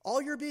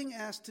 All you're being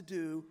asked to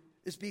do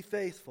is be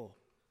faithful.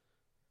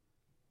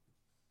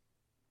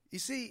 You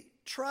see,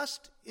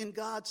 trust in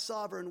God's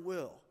sovereign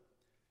will.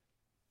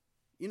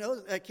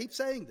 I keep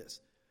saying this.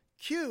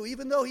 Q,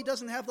 even though he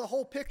doesn't have the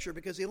whole picture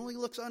because he only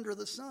looks under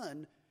the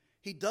sun,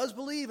 he does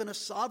believe in a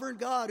sovereign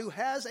God who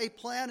has a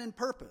plan and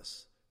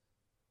purpose,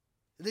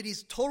 that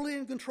he's totally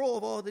in control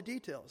of all the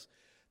details.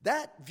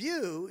 That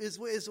view is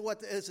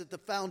at the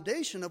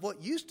foundation of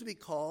what used to be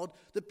called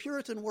the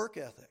Puritan work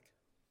ethic.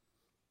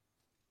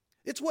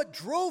 It's what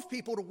drove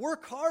people to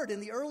work hard in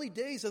the early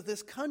days of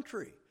this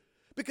country,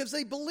 because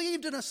they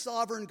believed in a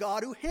sovereign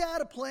God who had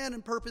a plan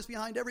and purpose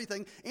behind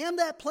everything, and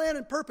that plan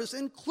and purpose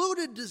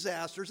included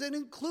disasters, it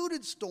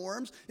included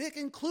storms, it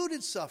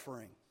included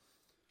suffering.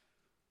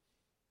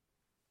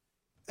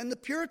 And the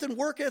Puritan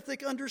work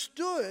ethic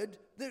understood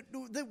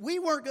that we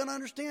weren't going to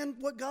understand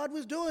what God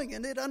was doing,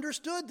 and it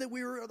understood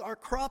that our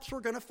crops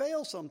were going to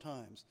fail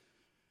sometimes,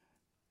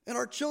 and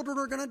our children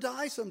were going to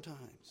die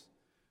sometimes,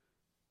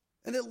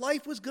 and that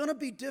life was going to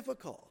be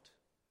difficult,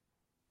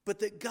 but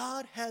that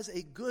God has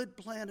a good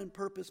plan and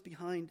purpose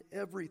behind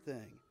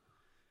everything.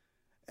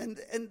 And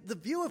the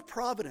view of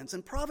providence,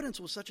 and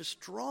providence was such a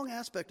strong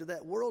aspect of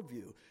that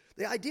worldview.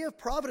 The idea of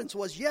providence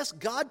was, yes,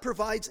 God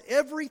provides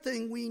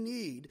everything we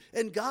need,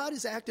 and God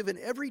is active in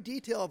every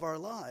detail of our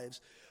lives,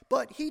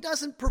 but he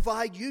doesn't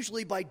provide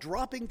usually by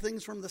dropping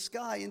things from the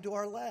sky into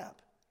our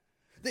lap.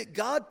 that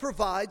God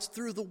provides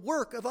through the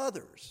work of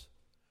others.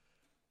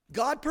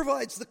 God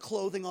provides the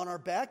clothing on our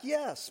back,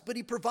 yes, but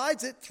he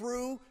provides it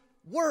through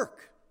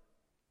work,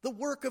 the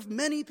work of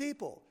many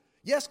people.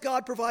 Yes,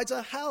 God provides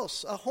a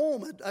house, a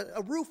home,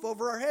 a roof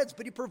over our heads,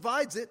 but he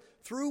provides it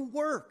through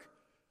work,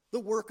 the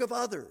work of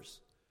others.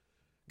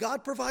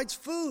 God provides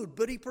food,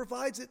 but he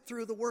provides it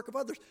through the work of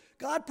others.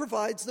 God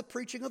provides the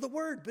preaching of the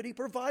word, but he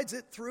provides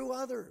it through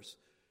others.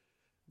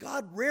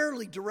 God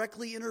rarely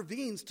directly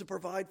intervenes to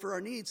provide for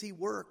our needs. He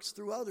works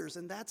through others,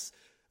 and that's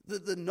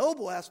the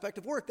noble aspect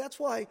of work. That's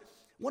why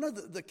one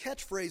of the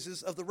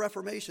catchphrases of the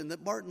Reformation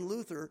that Martin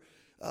Luther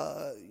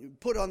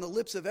put on the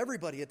lips of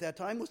everybody at that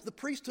time was the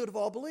priesthood of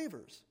all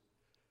believers.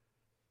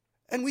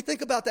 And we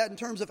think about that in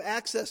terms of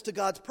access to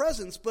God's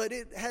presence, but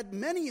it had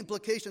many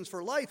implications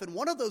for life. And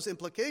one of those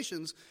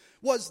implications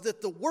was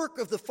that the work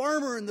of the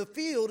farmer in the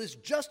field is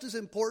just as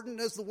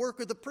important as the work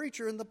of the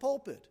preacher in the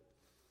pulpit.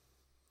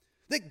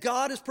 That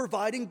God is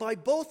providing by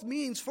both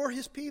means for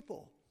his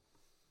people.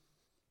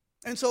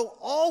 And so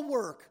all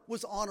work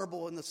was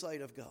honorable in the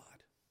sight of God.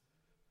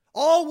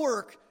 All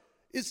work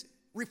is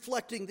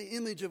reflecting the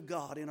image of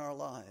God in our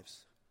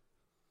lives.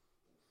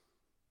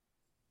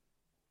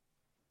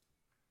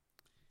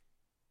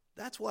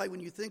 That's why when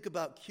you think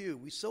about Q,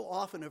 we so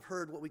often have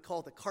heard what we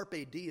call the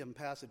carpe diem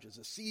passages,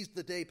 the seize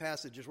the day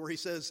passages, where he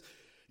says,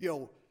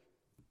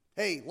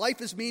 hey,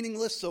 life is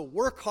meaningless, so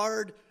work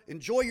hard,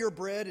 enjoy your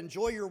bread,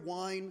 enjoy your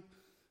wine,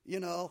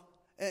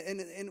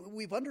 and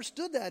we've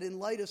understood that in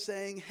light of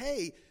saying,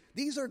 hey,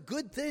 these are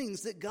good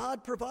things that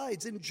God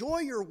provides. Enjoy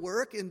your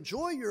work,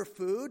 enjoy your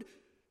food.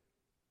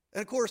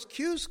 And of course,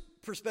 Q's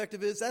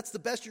perspective is that's the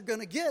best you're going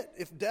to get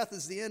if death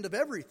is the end of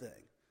everything.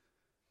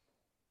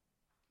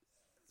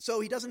 So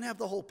he doesn't have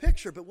the whole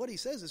picture, but what he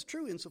says is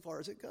true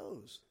insofar as it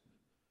goes.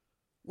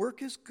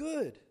 Work is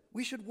good.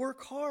 We should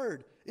work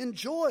hard,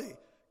 enjoy,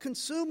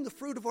 consume the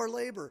fruit of our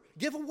labor,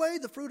 give away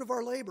the fruit of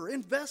our labor,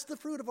 invest the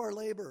fruit of our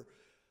labor.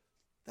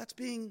 That's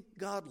being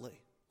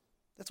godly.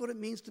 That's what it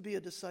means to be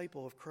a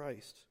disciple of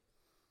Christ.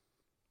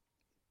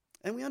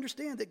 And we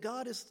understand that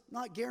God is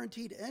not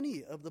guaranteed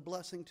any of the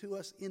blessing to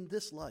us in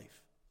this life.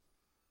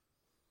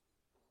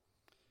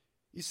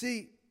 You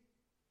see,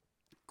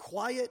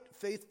 quiet,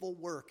 faithful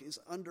work is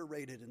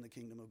underrated in the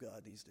kingdom of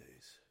God these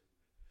days.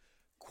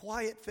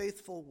 Quiet,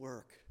 faithful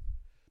work.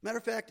 Matter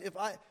of fact,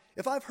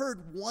 if I've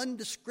heard one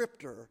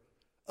descriptor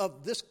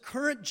of this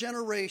current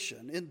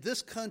generation in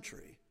this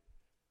country,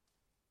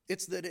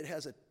 it's that it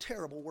has a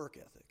terrible work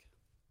ethic.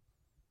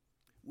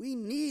 We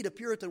need a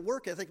Puritan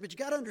work ethic, but you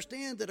got to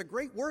understand that a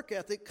great work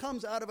ethic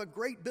comes out of a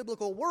great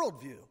biblical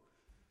worldview.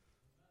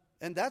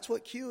 And that's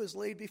what Q has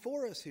laid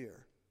before us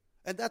here.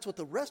 And that's what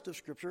the rest of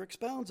Scripture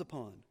expounds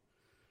upon.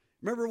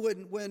 Remember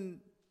when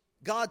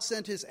God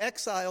sent his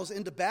exiles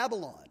into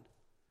Babylon?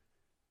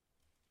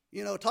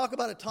 Talk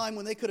about a time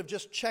when they could have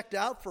just checked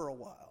out for a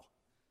while.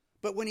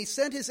 But when he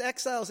sent his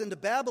exiles into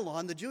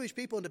Babylon, the Jewish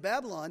people into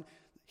Babylon,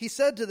 he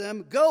said to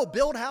them, go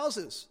build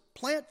houses,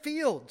 plant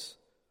fields,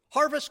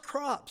 harvest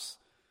crops,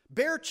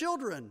 bear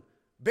children,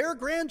 bear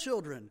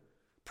grandchildren,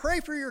 pray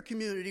for your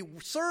community,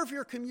 serve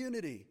your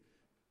community.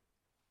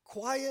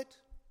 Quiet,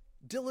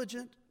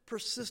 diligent,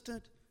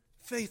 persistent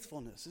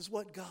faithfulness is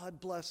what God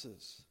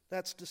blesses.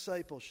 That's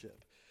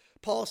discipleship.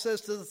 Paul says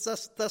to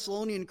the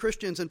Thessalonian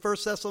Christians in 1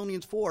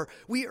 Thessalonians 4,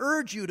 we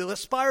urge you to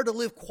aspire to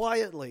live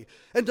quietly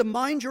and to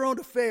mind your own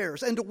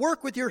affairs and to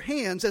work with your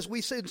hands as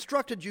we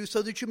instructed you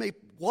so that you may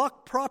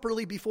walk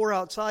properly before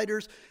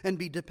outsiders and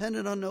be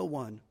dependent on no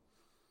one.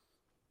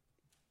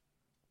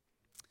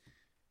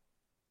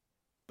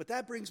 But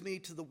that brings me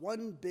to the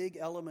one big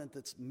element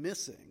that's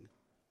missing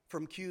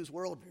from Q's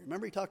worldview.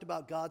 Remember he talked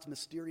about God's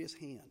mysterious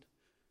hand.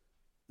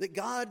 That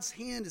God's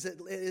hand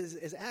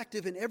is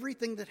active in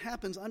everything that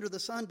happens under the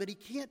sun, but he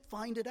can't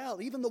find it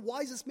out. Even the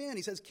wisest man,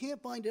 he says,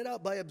 can't find it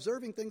out by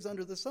observing things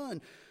under the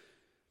sun.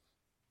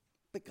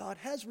 But God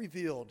has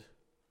revealed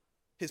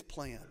his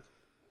plan.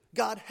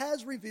 God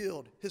has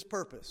revealed his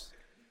purpose.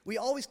 We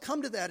always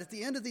come to that at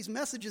the end of these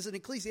messages in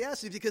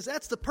Ecclesiastes because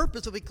that's the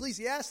purpose of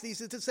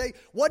Ecclesiastes, is to say,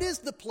 what is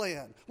the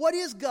plan? What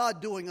is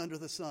God doing under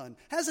the sun?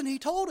 Hasn't he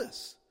told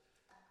us?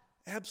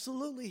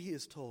 Absolutely he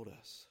has told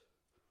us.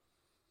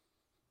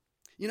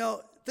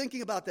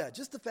 Thinking about that,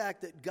 just the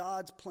fact that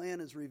God's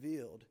plan is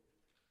revealed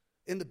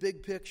in the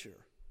big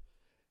picture,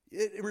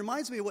 it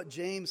reminds me of what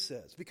James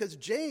says, because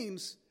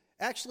James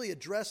actually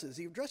addresses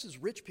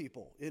rich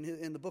people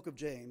in the book of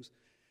James,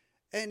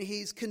 and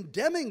he's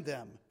condemning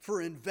them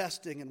for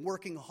investing and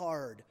working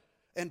hard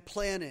and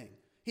planning.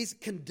 He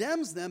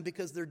condemns them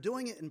because they're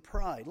doing it in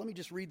pride. Let me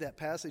just read that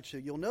passage to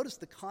you. You'll notice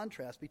the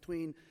contrast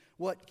between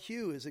what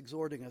Q is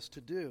exhorting us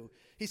to do.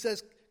 He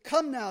says,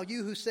 come now,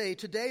 you who say,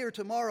 today or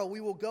tomorrow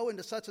we will go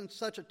into such and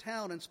such a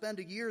town and spend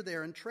a year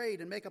there and trade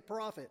and make a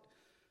profit.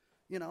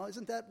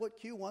 Isn't that what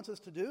Q wants us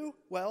to do?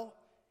 Well,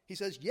 he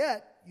says,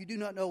 yet you do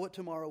not know what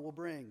tomorrow will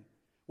bring.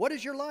 What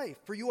is your life?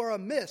 For you are a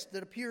mist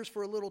that appears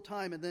for a little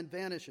time and then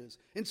vanishes.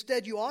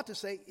 Instead, you ought to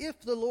say,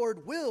 if the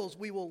Lord wills,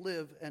 we will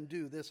live and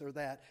do this or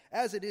that.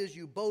 As it is,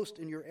 you boast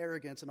in your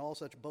arrogance, and all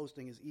such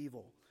boasting is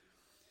evil.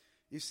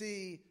 You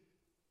see,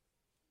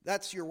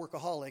 that's your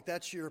workaholic.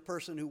 That's your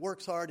person who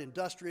works hard,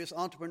 industrious,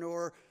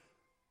 entrepreneur,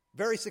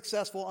 very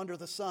successful under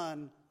the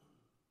sun,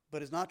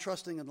 but is not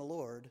trusting in the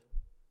Lord,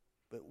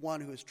 but one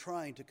who is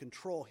trying to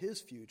control his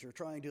future,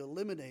 trying to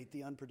eliminate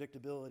the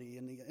unpredictability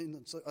and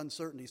the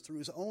uncertainties through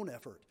his own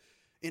effort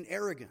in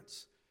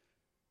arrogance.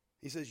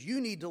 He says, you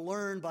need to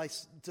learn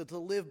to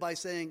live by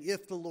saying,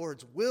 if the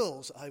Lord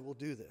wills, I will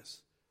do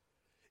this.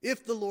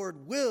 If the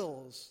Lord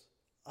wills,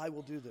 I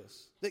will do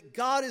this. That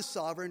God is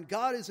sovereign,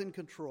 God is in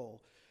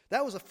control.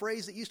 That was a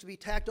phrase that used to be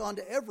tacked on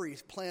to every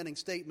planning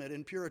statement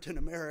in Puritan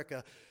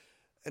America.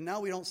 And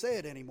now we don't say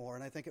it anymore,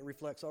 and I think it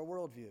reflects our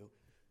worldview.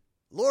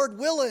 Lord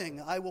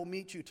willing, I will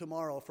meet you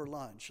tomorrow for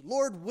lunch.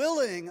 Lord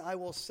willing, I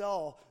will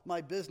sell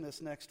my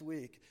business next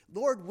week.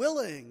 Lord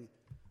willing,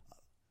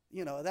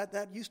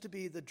 that used to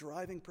be the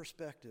driving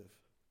perspective.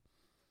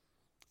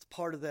 It's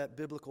part of that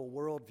biblical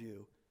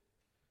worldview.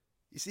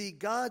 You see,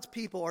 God's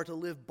people are to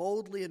live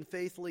boldly and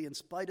faithfully in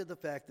spite of the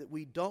fact that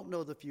we don't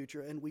know the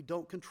future and we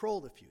don't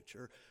control the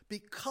future,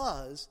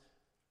 because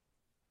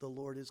the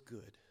Lord is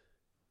good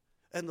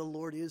and the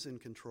Lord is in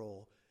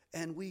control,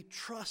 and we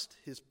trust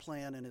his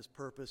plan and his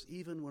purpose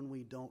even when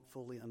we don't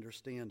fully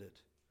understand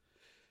it.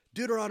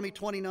 Deuteronomy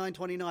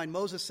 29:29,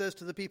 Moses says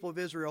to the people of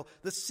Israel,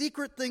 the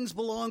secret things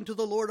belong to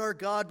the Lord our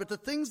God, but the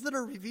things that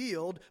are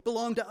revealed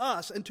belong to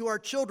us and to our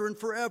children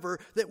forever,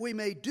 that we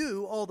may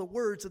do all the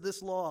words of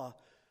this law.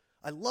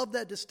 I love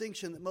that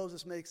distinction that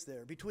Moses makes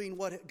there between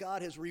what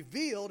God has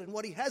revealed and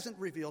what he hasn't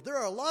revealed. There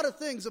are a lot of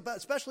things,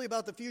 especially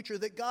about the future,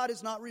 that God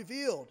has not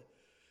revealed.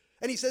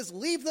 And he says,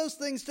 leave those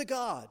things to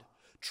God.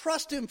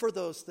 Trust him for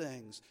those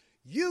things.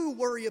 You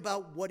worry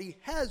about what he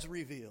has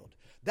revealed.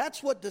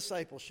 That's what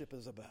discipleship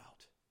is about.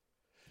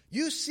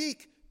 You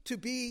seek to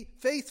be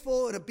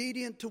faithful and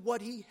obedient to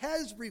what he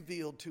has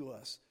revealed to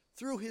us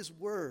through his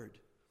word.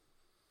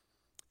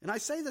 And I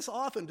say this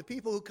often to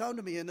people who come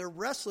to me and they're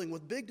wrestling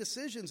with big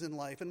decisions in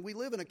life. And we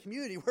live in a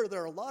community where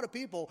there are a lot of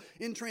people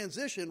in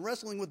transition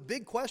wrestling with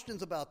big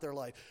questions about their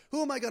life.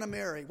 Who am I going to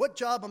marry? What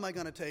job am I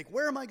going to take?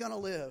 Where am I going to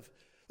live?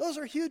 Those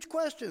are huge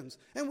questions.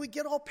 And we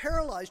get all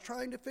paralyzed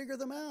trying to figure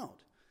them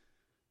out.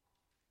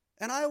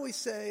 And I always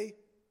say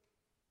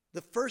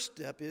the first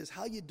step is,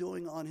 how you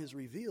doing on his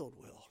revealed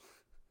will?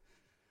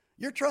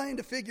 You're trying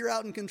to figure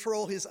out and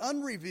control his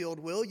unrevealed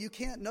will. You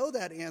can't know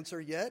that answer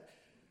yet.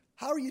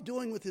 How are you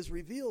doing with his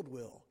revealed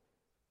will?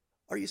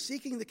 Are you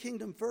seeking the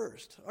kingdom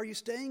first? Are you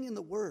staying in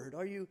the word?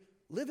 Are you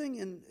living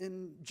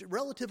in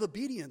relative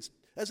obedience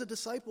as a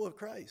disciple of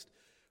Christ?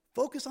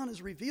 Focus on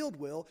his revealed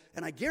will,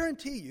 and I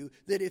guarantee you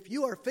that if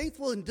you are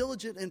faithful and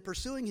diligent in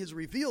pursuing his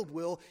revealed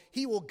will,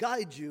 he will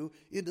guide you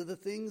into the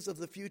things of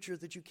the future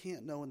that you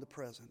can't know in the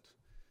present,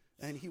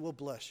 and he will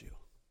bless you.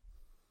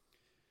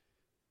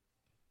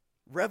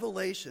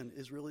 Revelation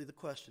is really the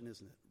question,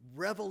 isn't it?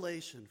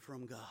 Revelation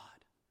from God.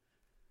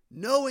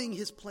 Knowing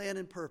his plan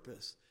and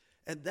purpose.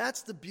 And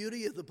that's the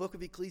beauty of the book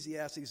of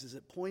Ecclesiastes, is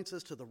it points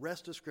us to the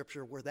rest of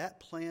Scripture where that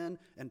plan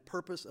and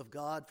purpose of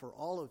God for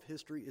all of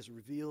history is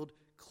revealed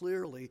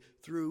clearly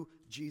through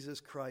Jesus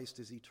Christ,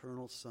 his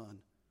eternal Son.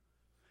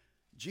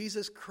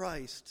 Jesus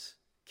Christ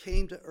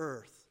came to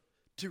earth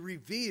to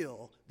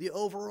reveal the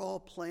overall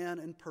plan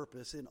and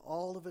purpose in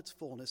all of its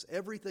fullness,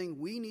 everything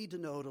we need to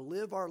know to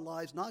live our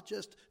lives not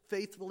just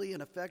faithfully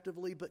and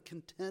effectively, but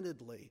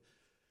contentedly,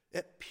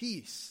 at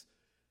peace,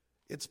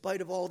 in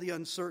spite of all the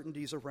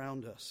uncertainties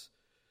around us.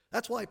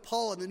 That's why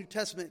Paul in the New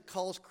Testament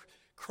calls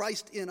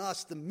Christ in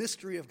us the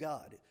mystery of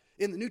God.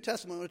 In the New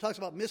Testament, when it talks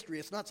about mystery,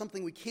 it's not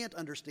something we can't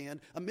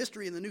understand. A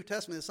mystery in the New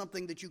Testament is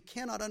something that you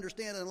cannot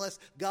understand unless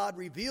God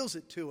reveals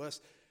it to us.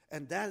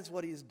 And that is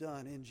what he has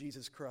done in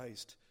Jesus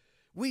Christ.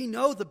 We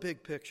know the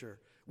big picture.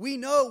 We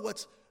know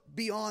what's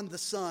beyond the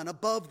sun,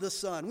 above the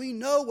sun. We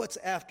know what's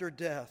after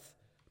death.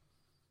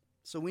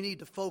 So we need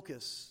to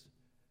focus.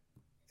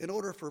 In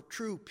order for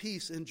true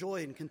peace and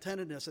joy and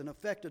contentedness and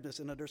effectiveness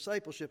in a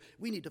discipleship,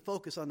 we need to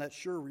focus on that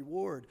sure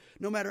reward.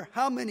 No matter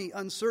how many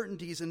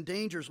uncertainties and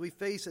dangers we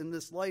face in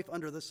this life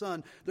under the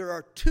sun, there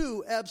are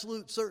two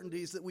absolute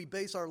certainties that we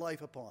base our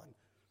life upon.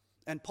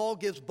 And Paul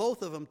gives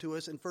both of them to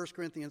us in 1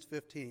 Corinthians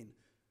 15.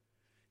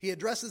 He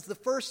addresses the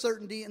first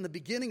certainty in the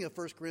beginning of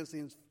 1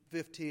 Corinthians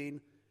 15,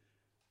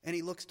 and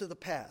he looks to the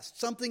past.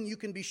 Something you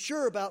can be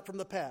sure about from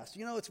the past.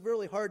 You know, it's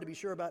really hard to be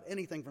sure about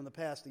anything from the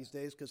past these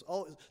days because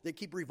they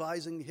keep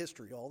revising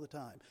history all the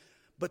time.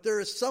 But there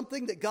is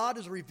something that God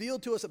has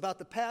revealed to us about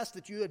the past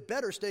that you had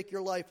better stake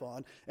your life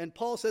on. And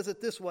Paul says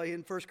it this way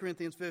in 1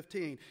 Corinthians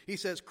 15. He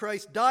says,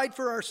 Christ died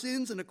for our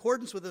sins in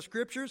accordance with the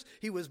Scriptures.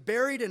 He was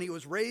buried and he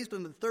was raised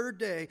on the third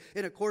day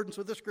in accordance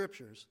with the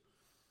Scriptures.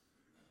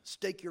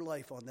 Stake your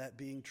life on that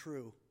being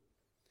true.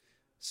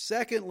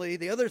 Secondly,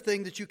 the other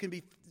thing that you can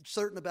be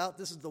certain about,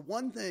 this is the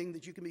one thing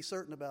that you can be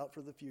certain about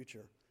for the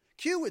future.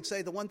 Q would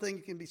say the one thing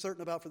you can be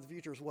certain about for the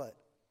future is what?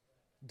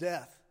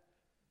 Death.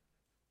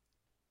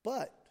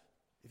 But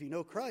if you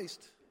know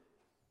Christ,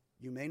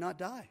 you may not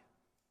die.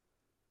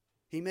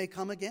 He may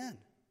come again.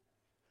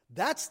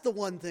 That's the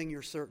one thing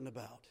you're certain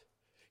about.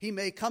 He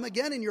may come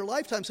again in your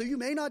lifetime, so you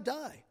may not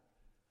die.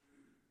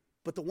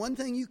 But the one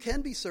thing you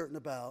can be certain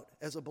about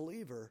as a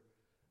believer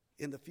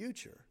in the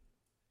future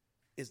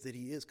is that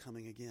he is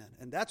coming again.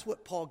 And that's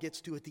what Paul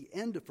gets to at the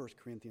end of 1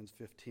 Corinthians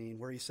 15,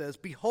 where he says,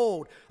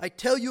 "Behold, I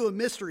tell you a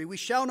mystery. We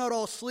shall not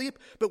all sleep,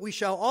 but we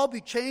shall all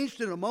be changed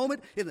in a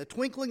moment, in the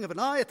twinkling of an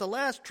eye, at the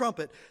last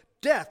trumpet.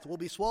 Death will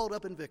be swallowed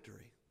up in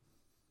victory."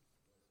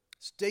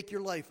 Stake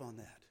your life on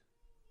that.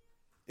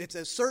 It's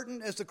as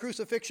certain as the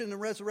crucifixion and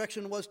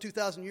resurrection was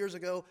 2,000 years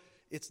ago.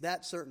 It's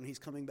that certain he's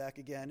coming back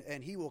again,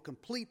 and he will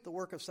complete the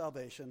work of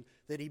salvation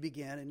that he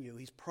began in you.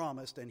 He's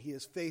promised, and he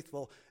is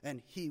faithful,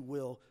 and he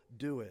will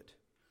do it.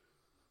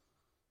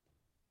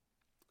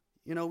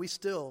 You know, we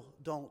still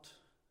don't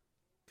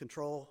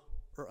control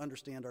or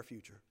understand our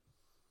future.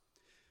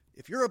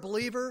 If you're a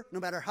believer, no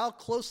matter how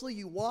closely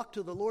you walk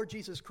to the Lord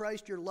Jesus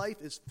Christ, your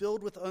life is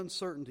filled with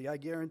uncertainty, I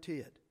guarantee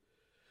it.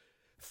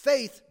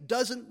 Faith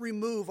doesn't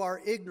remove our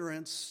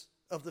ignorance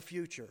of the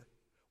future.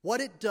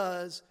 What it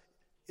does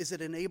is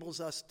it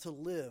enables us to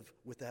live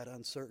with that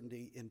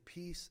uncertainty in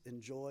peace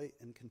and joy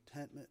and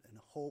contentment and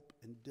hope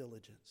and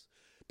diligence,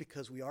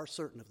 because we are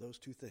certain of those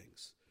two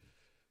things.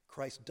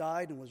 Christ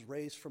died and was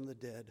raised from the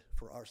dead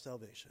for our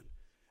salvation,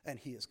 and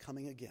he is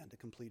coming again to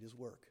complete his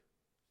work.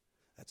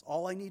 That's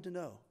all I need to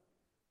know.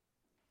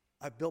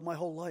 I've built my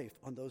whole life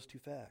on those two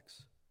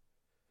facts.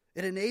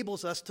 It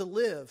enables us to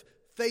live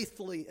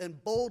faithfully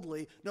and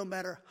boldly no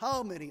matter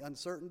how many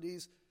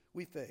uncertainties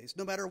we face,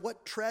 no matter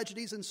what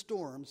tragedies and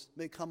storms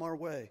may come our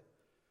way.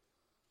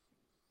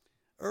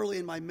 Early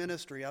in my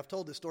ministry, I've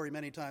told this story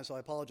many times, so I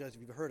apologize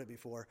if you've heard it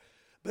before,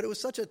 but it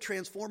was such a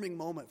transforming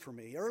moment for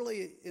me.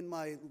 Early in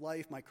my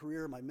life, my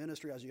career, my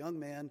ministry, I was a young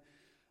man,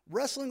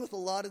 wrestling with a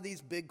lot of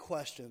these big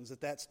questions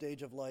at that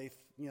stage of life,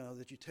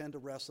 that you tend to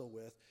wrestle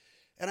with.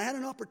 And I had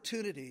an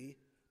opportunity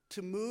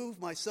to move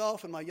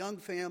myself and my young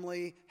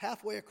family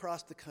halfway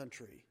across the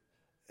country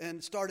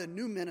and start a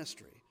new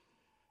ministry.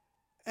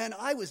 And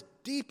I was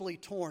deeply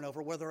torn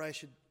over whether I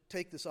should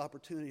take this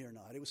opportunity or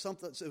not. It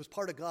was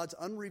part of God's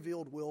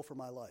unrevealed will for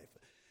my life.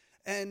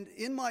 And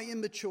in my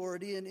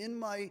immaturity and in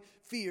my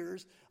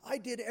fears, I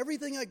did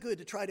everything I could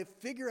to try to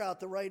figure out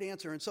the right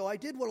answer. And so I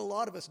did what a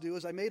lot of us do,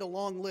 is I made a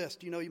long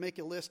list. You make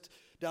a list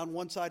down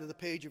one side of the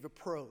page of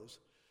pros,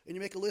 and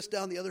you make a list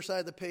down the other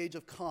side of the page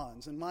of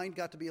cons. And mine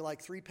got to be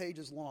like 3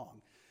 pages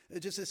long.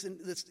 It's just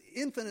this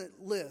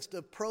infinite list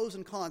of pros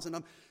and cons. And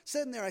I'm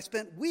sitting there, I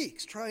spent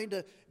weeks trying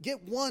to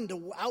get one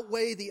to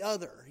outweigh the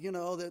other.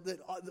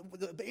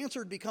 The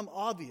answer had become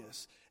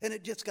obvious. And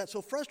it just got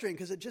so frustrating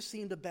because it just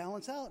seemed to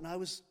balance out. And I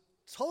was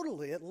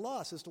totally at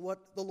loss as to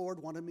what the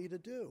Lord wanted me to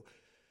do.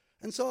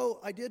 And so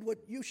I did what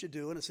you should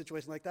do in a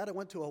situation like that. I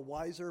went to a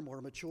wiser,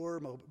 more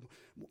mature,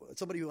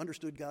 somebody who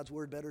understood God's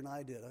word better than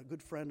I did, a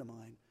good friend of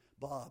mine,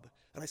 Bob.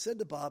 And I said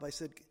to Bob,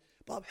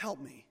 Bob, help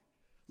me.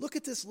 Look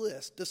at this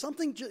list. Does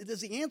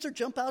the answer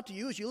jump out to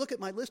you as you look at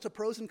my list of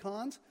pros and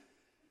cons?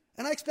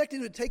 And I expected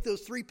him to take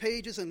those 3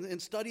 pages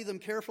and study them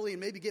carefully and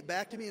maybe get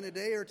back to me in a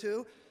day or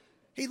two.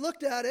 He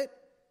looked at it,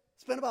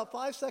 spent about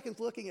 5 seconds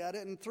looking at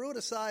it, and threw it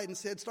aside and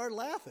started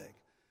laughing.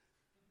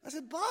 I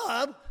said,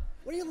 Bob,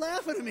 what are you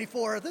laughing at me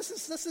for? This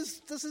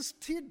is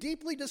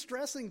deeply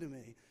distressing to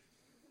me.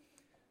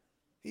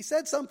 He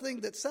said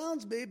something that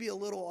sounds maybe a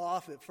little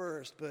off at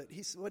first, but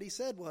what he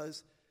said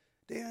was,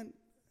 Dan,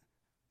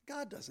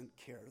 God doesn't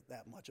care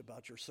that much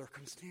about your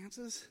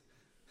circumstances.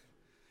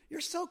 You're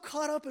so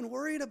caught up and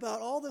worried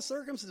about all the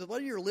circumstances,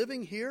 whether you're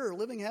living here or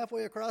living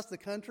halfway across the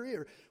country,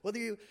 or whether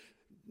you're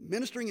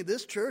ministering in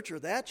this church or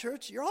that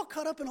church. You're all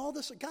caught up in all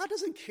this. God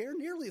doesn't care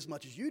nearly as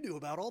much as you do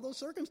about all those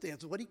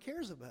circumstances. What he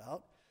cares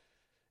about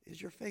is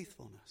your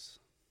faithfulness.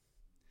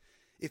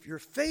 If you're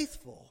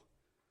faithful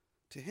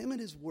to him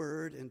and his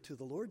word and to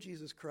the Lord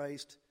Jesus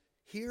Christ,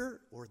 here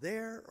or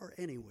there or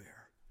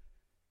anywhere,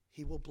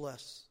 he will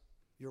bless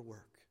your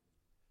work.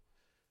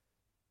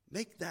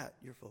 Make that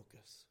your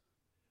focus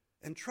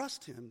and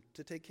trust him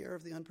to take care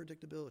of the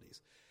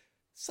unpredictabilities.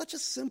 Such a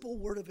simple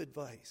word of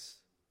advice,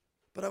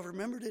 but I've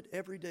remembered it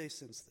every day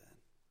since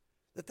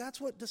then, that's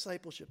what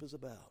discipleship is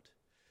about.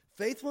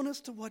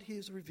 Faithfulness to what he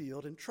has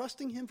revealed and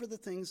trusting him for the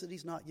things that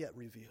he's not yet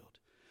revealed.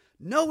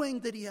 Knowing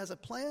that he has a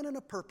plan and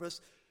a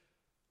purpose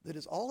that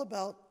is all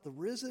about the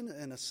risen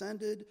and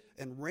ascended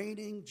and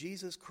reigning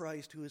Jesus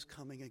Christ who is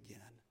coming again.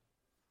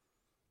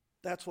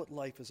 That's what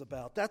life is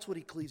about. That's what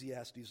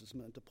Ecclesiastes is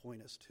meant to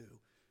point us to.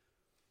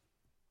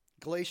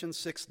 Galatians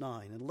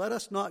 6:9, and let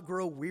us not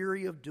grow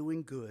weary of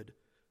doing good,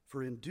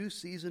 for in due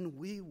season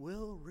we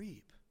will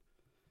reap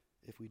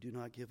if we do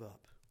not give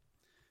up.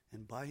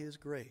 And by his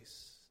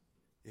grace,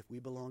 if we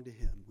belong to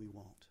him, we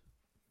won't.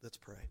 Let's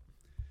pray.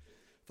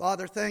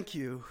 Father, thank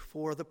you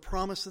for the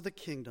promise of the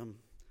kingdom.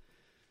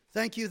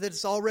 Thank you that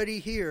it's already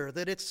here,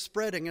 that it's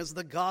spreading as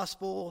the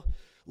gospel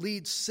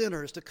leads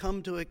sinners to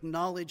come to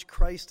acknowledge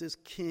Christ as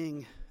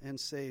King and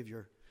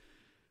Savior.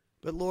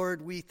 But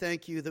Lord, we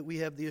thank you that we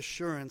have the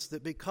assurance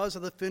that because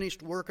of the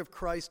finished work of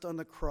Christ on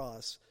the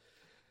cross,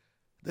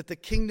 that the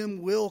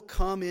kingdom will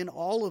come in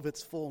all of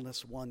its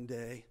fullness one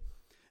day,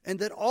 and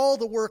that all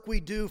the work we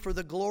do for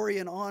the glory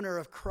and honor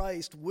of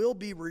Christ will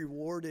be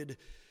rewarded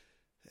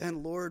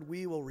And Lord,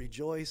 we will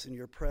rejoice in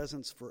your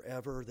presence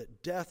forever,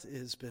 that death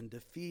has been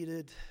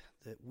defeated,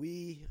 that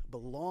we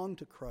belong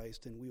to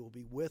Christ and we will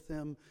be with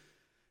him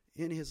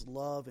in his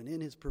love and in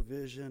his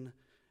provision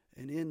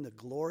and in the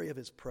glory of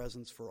his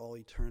presence for all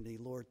eternity.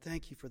 Lord,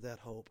 thank you for that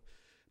hope.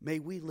 May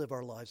we live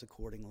our lives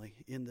accordingly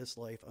in this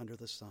life under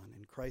the sun.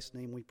 In Christ's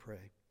name we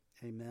pray.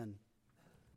 Amen.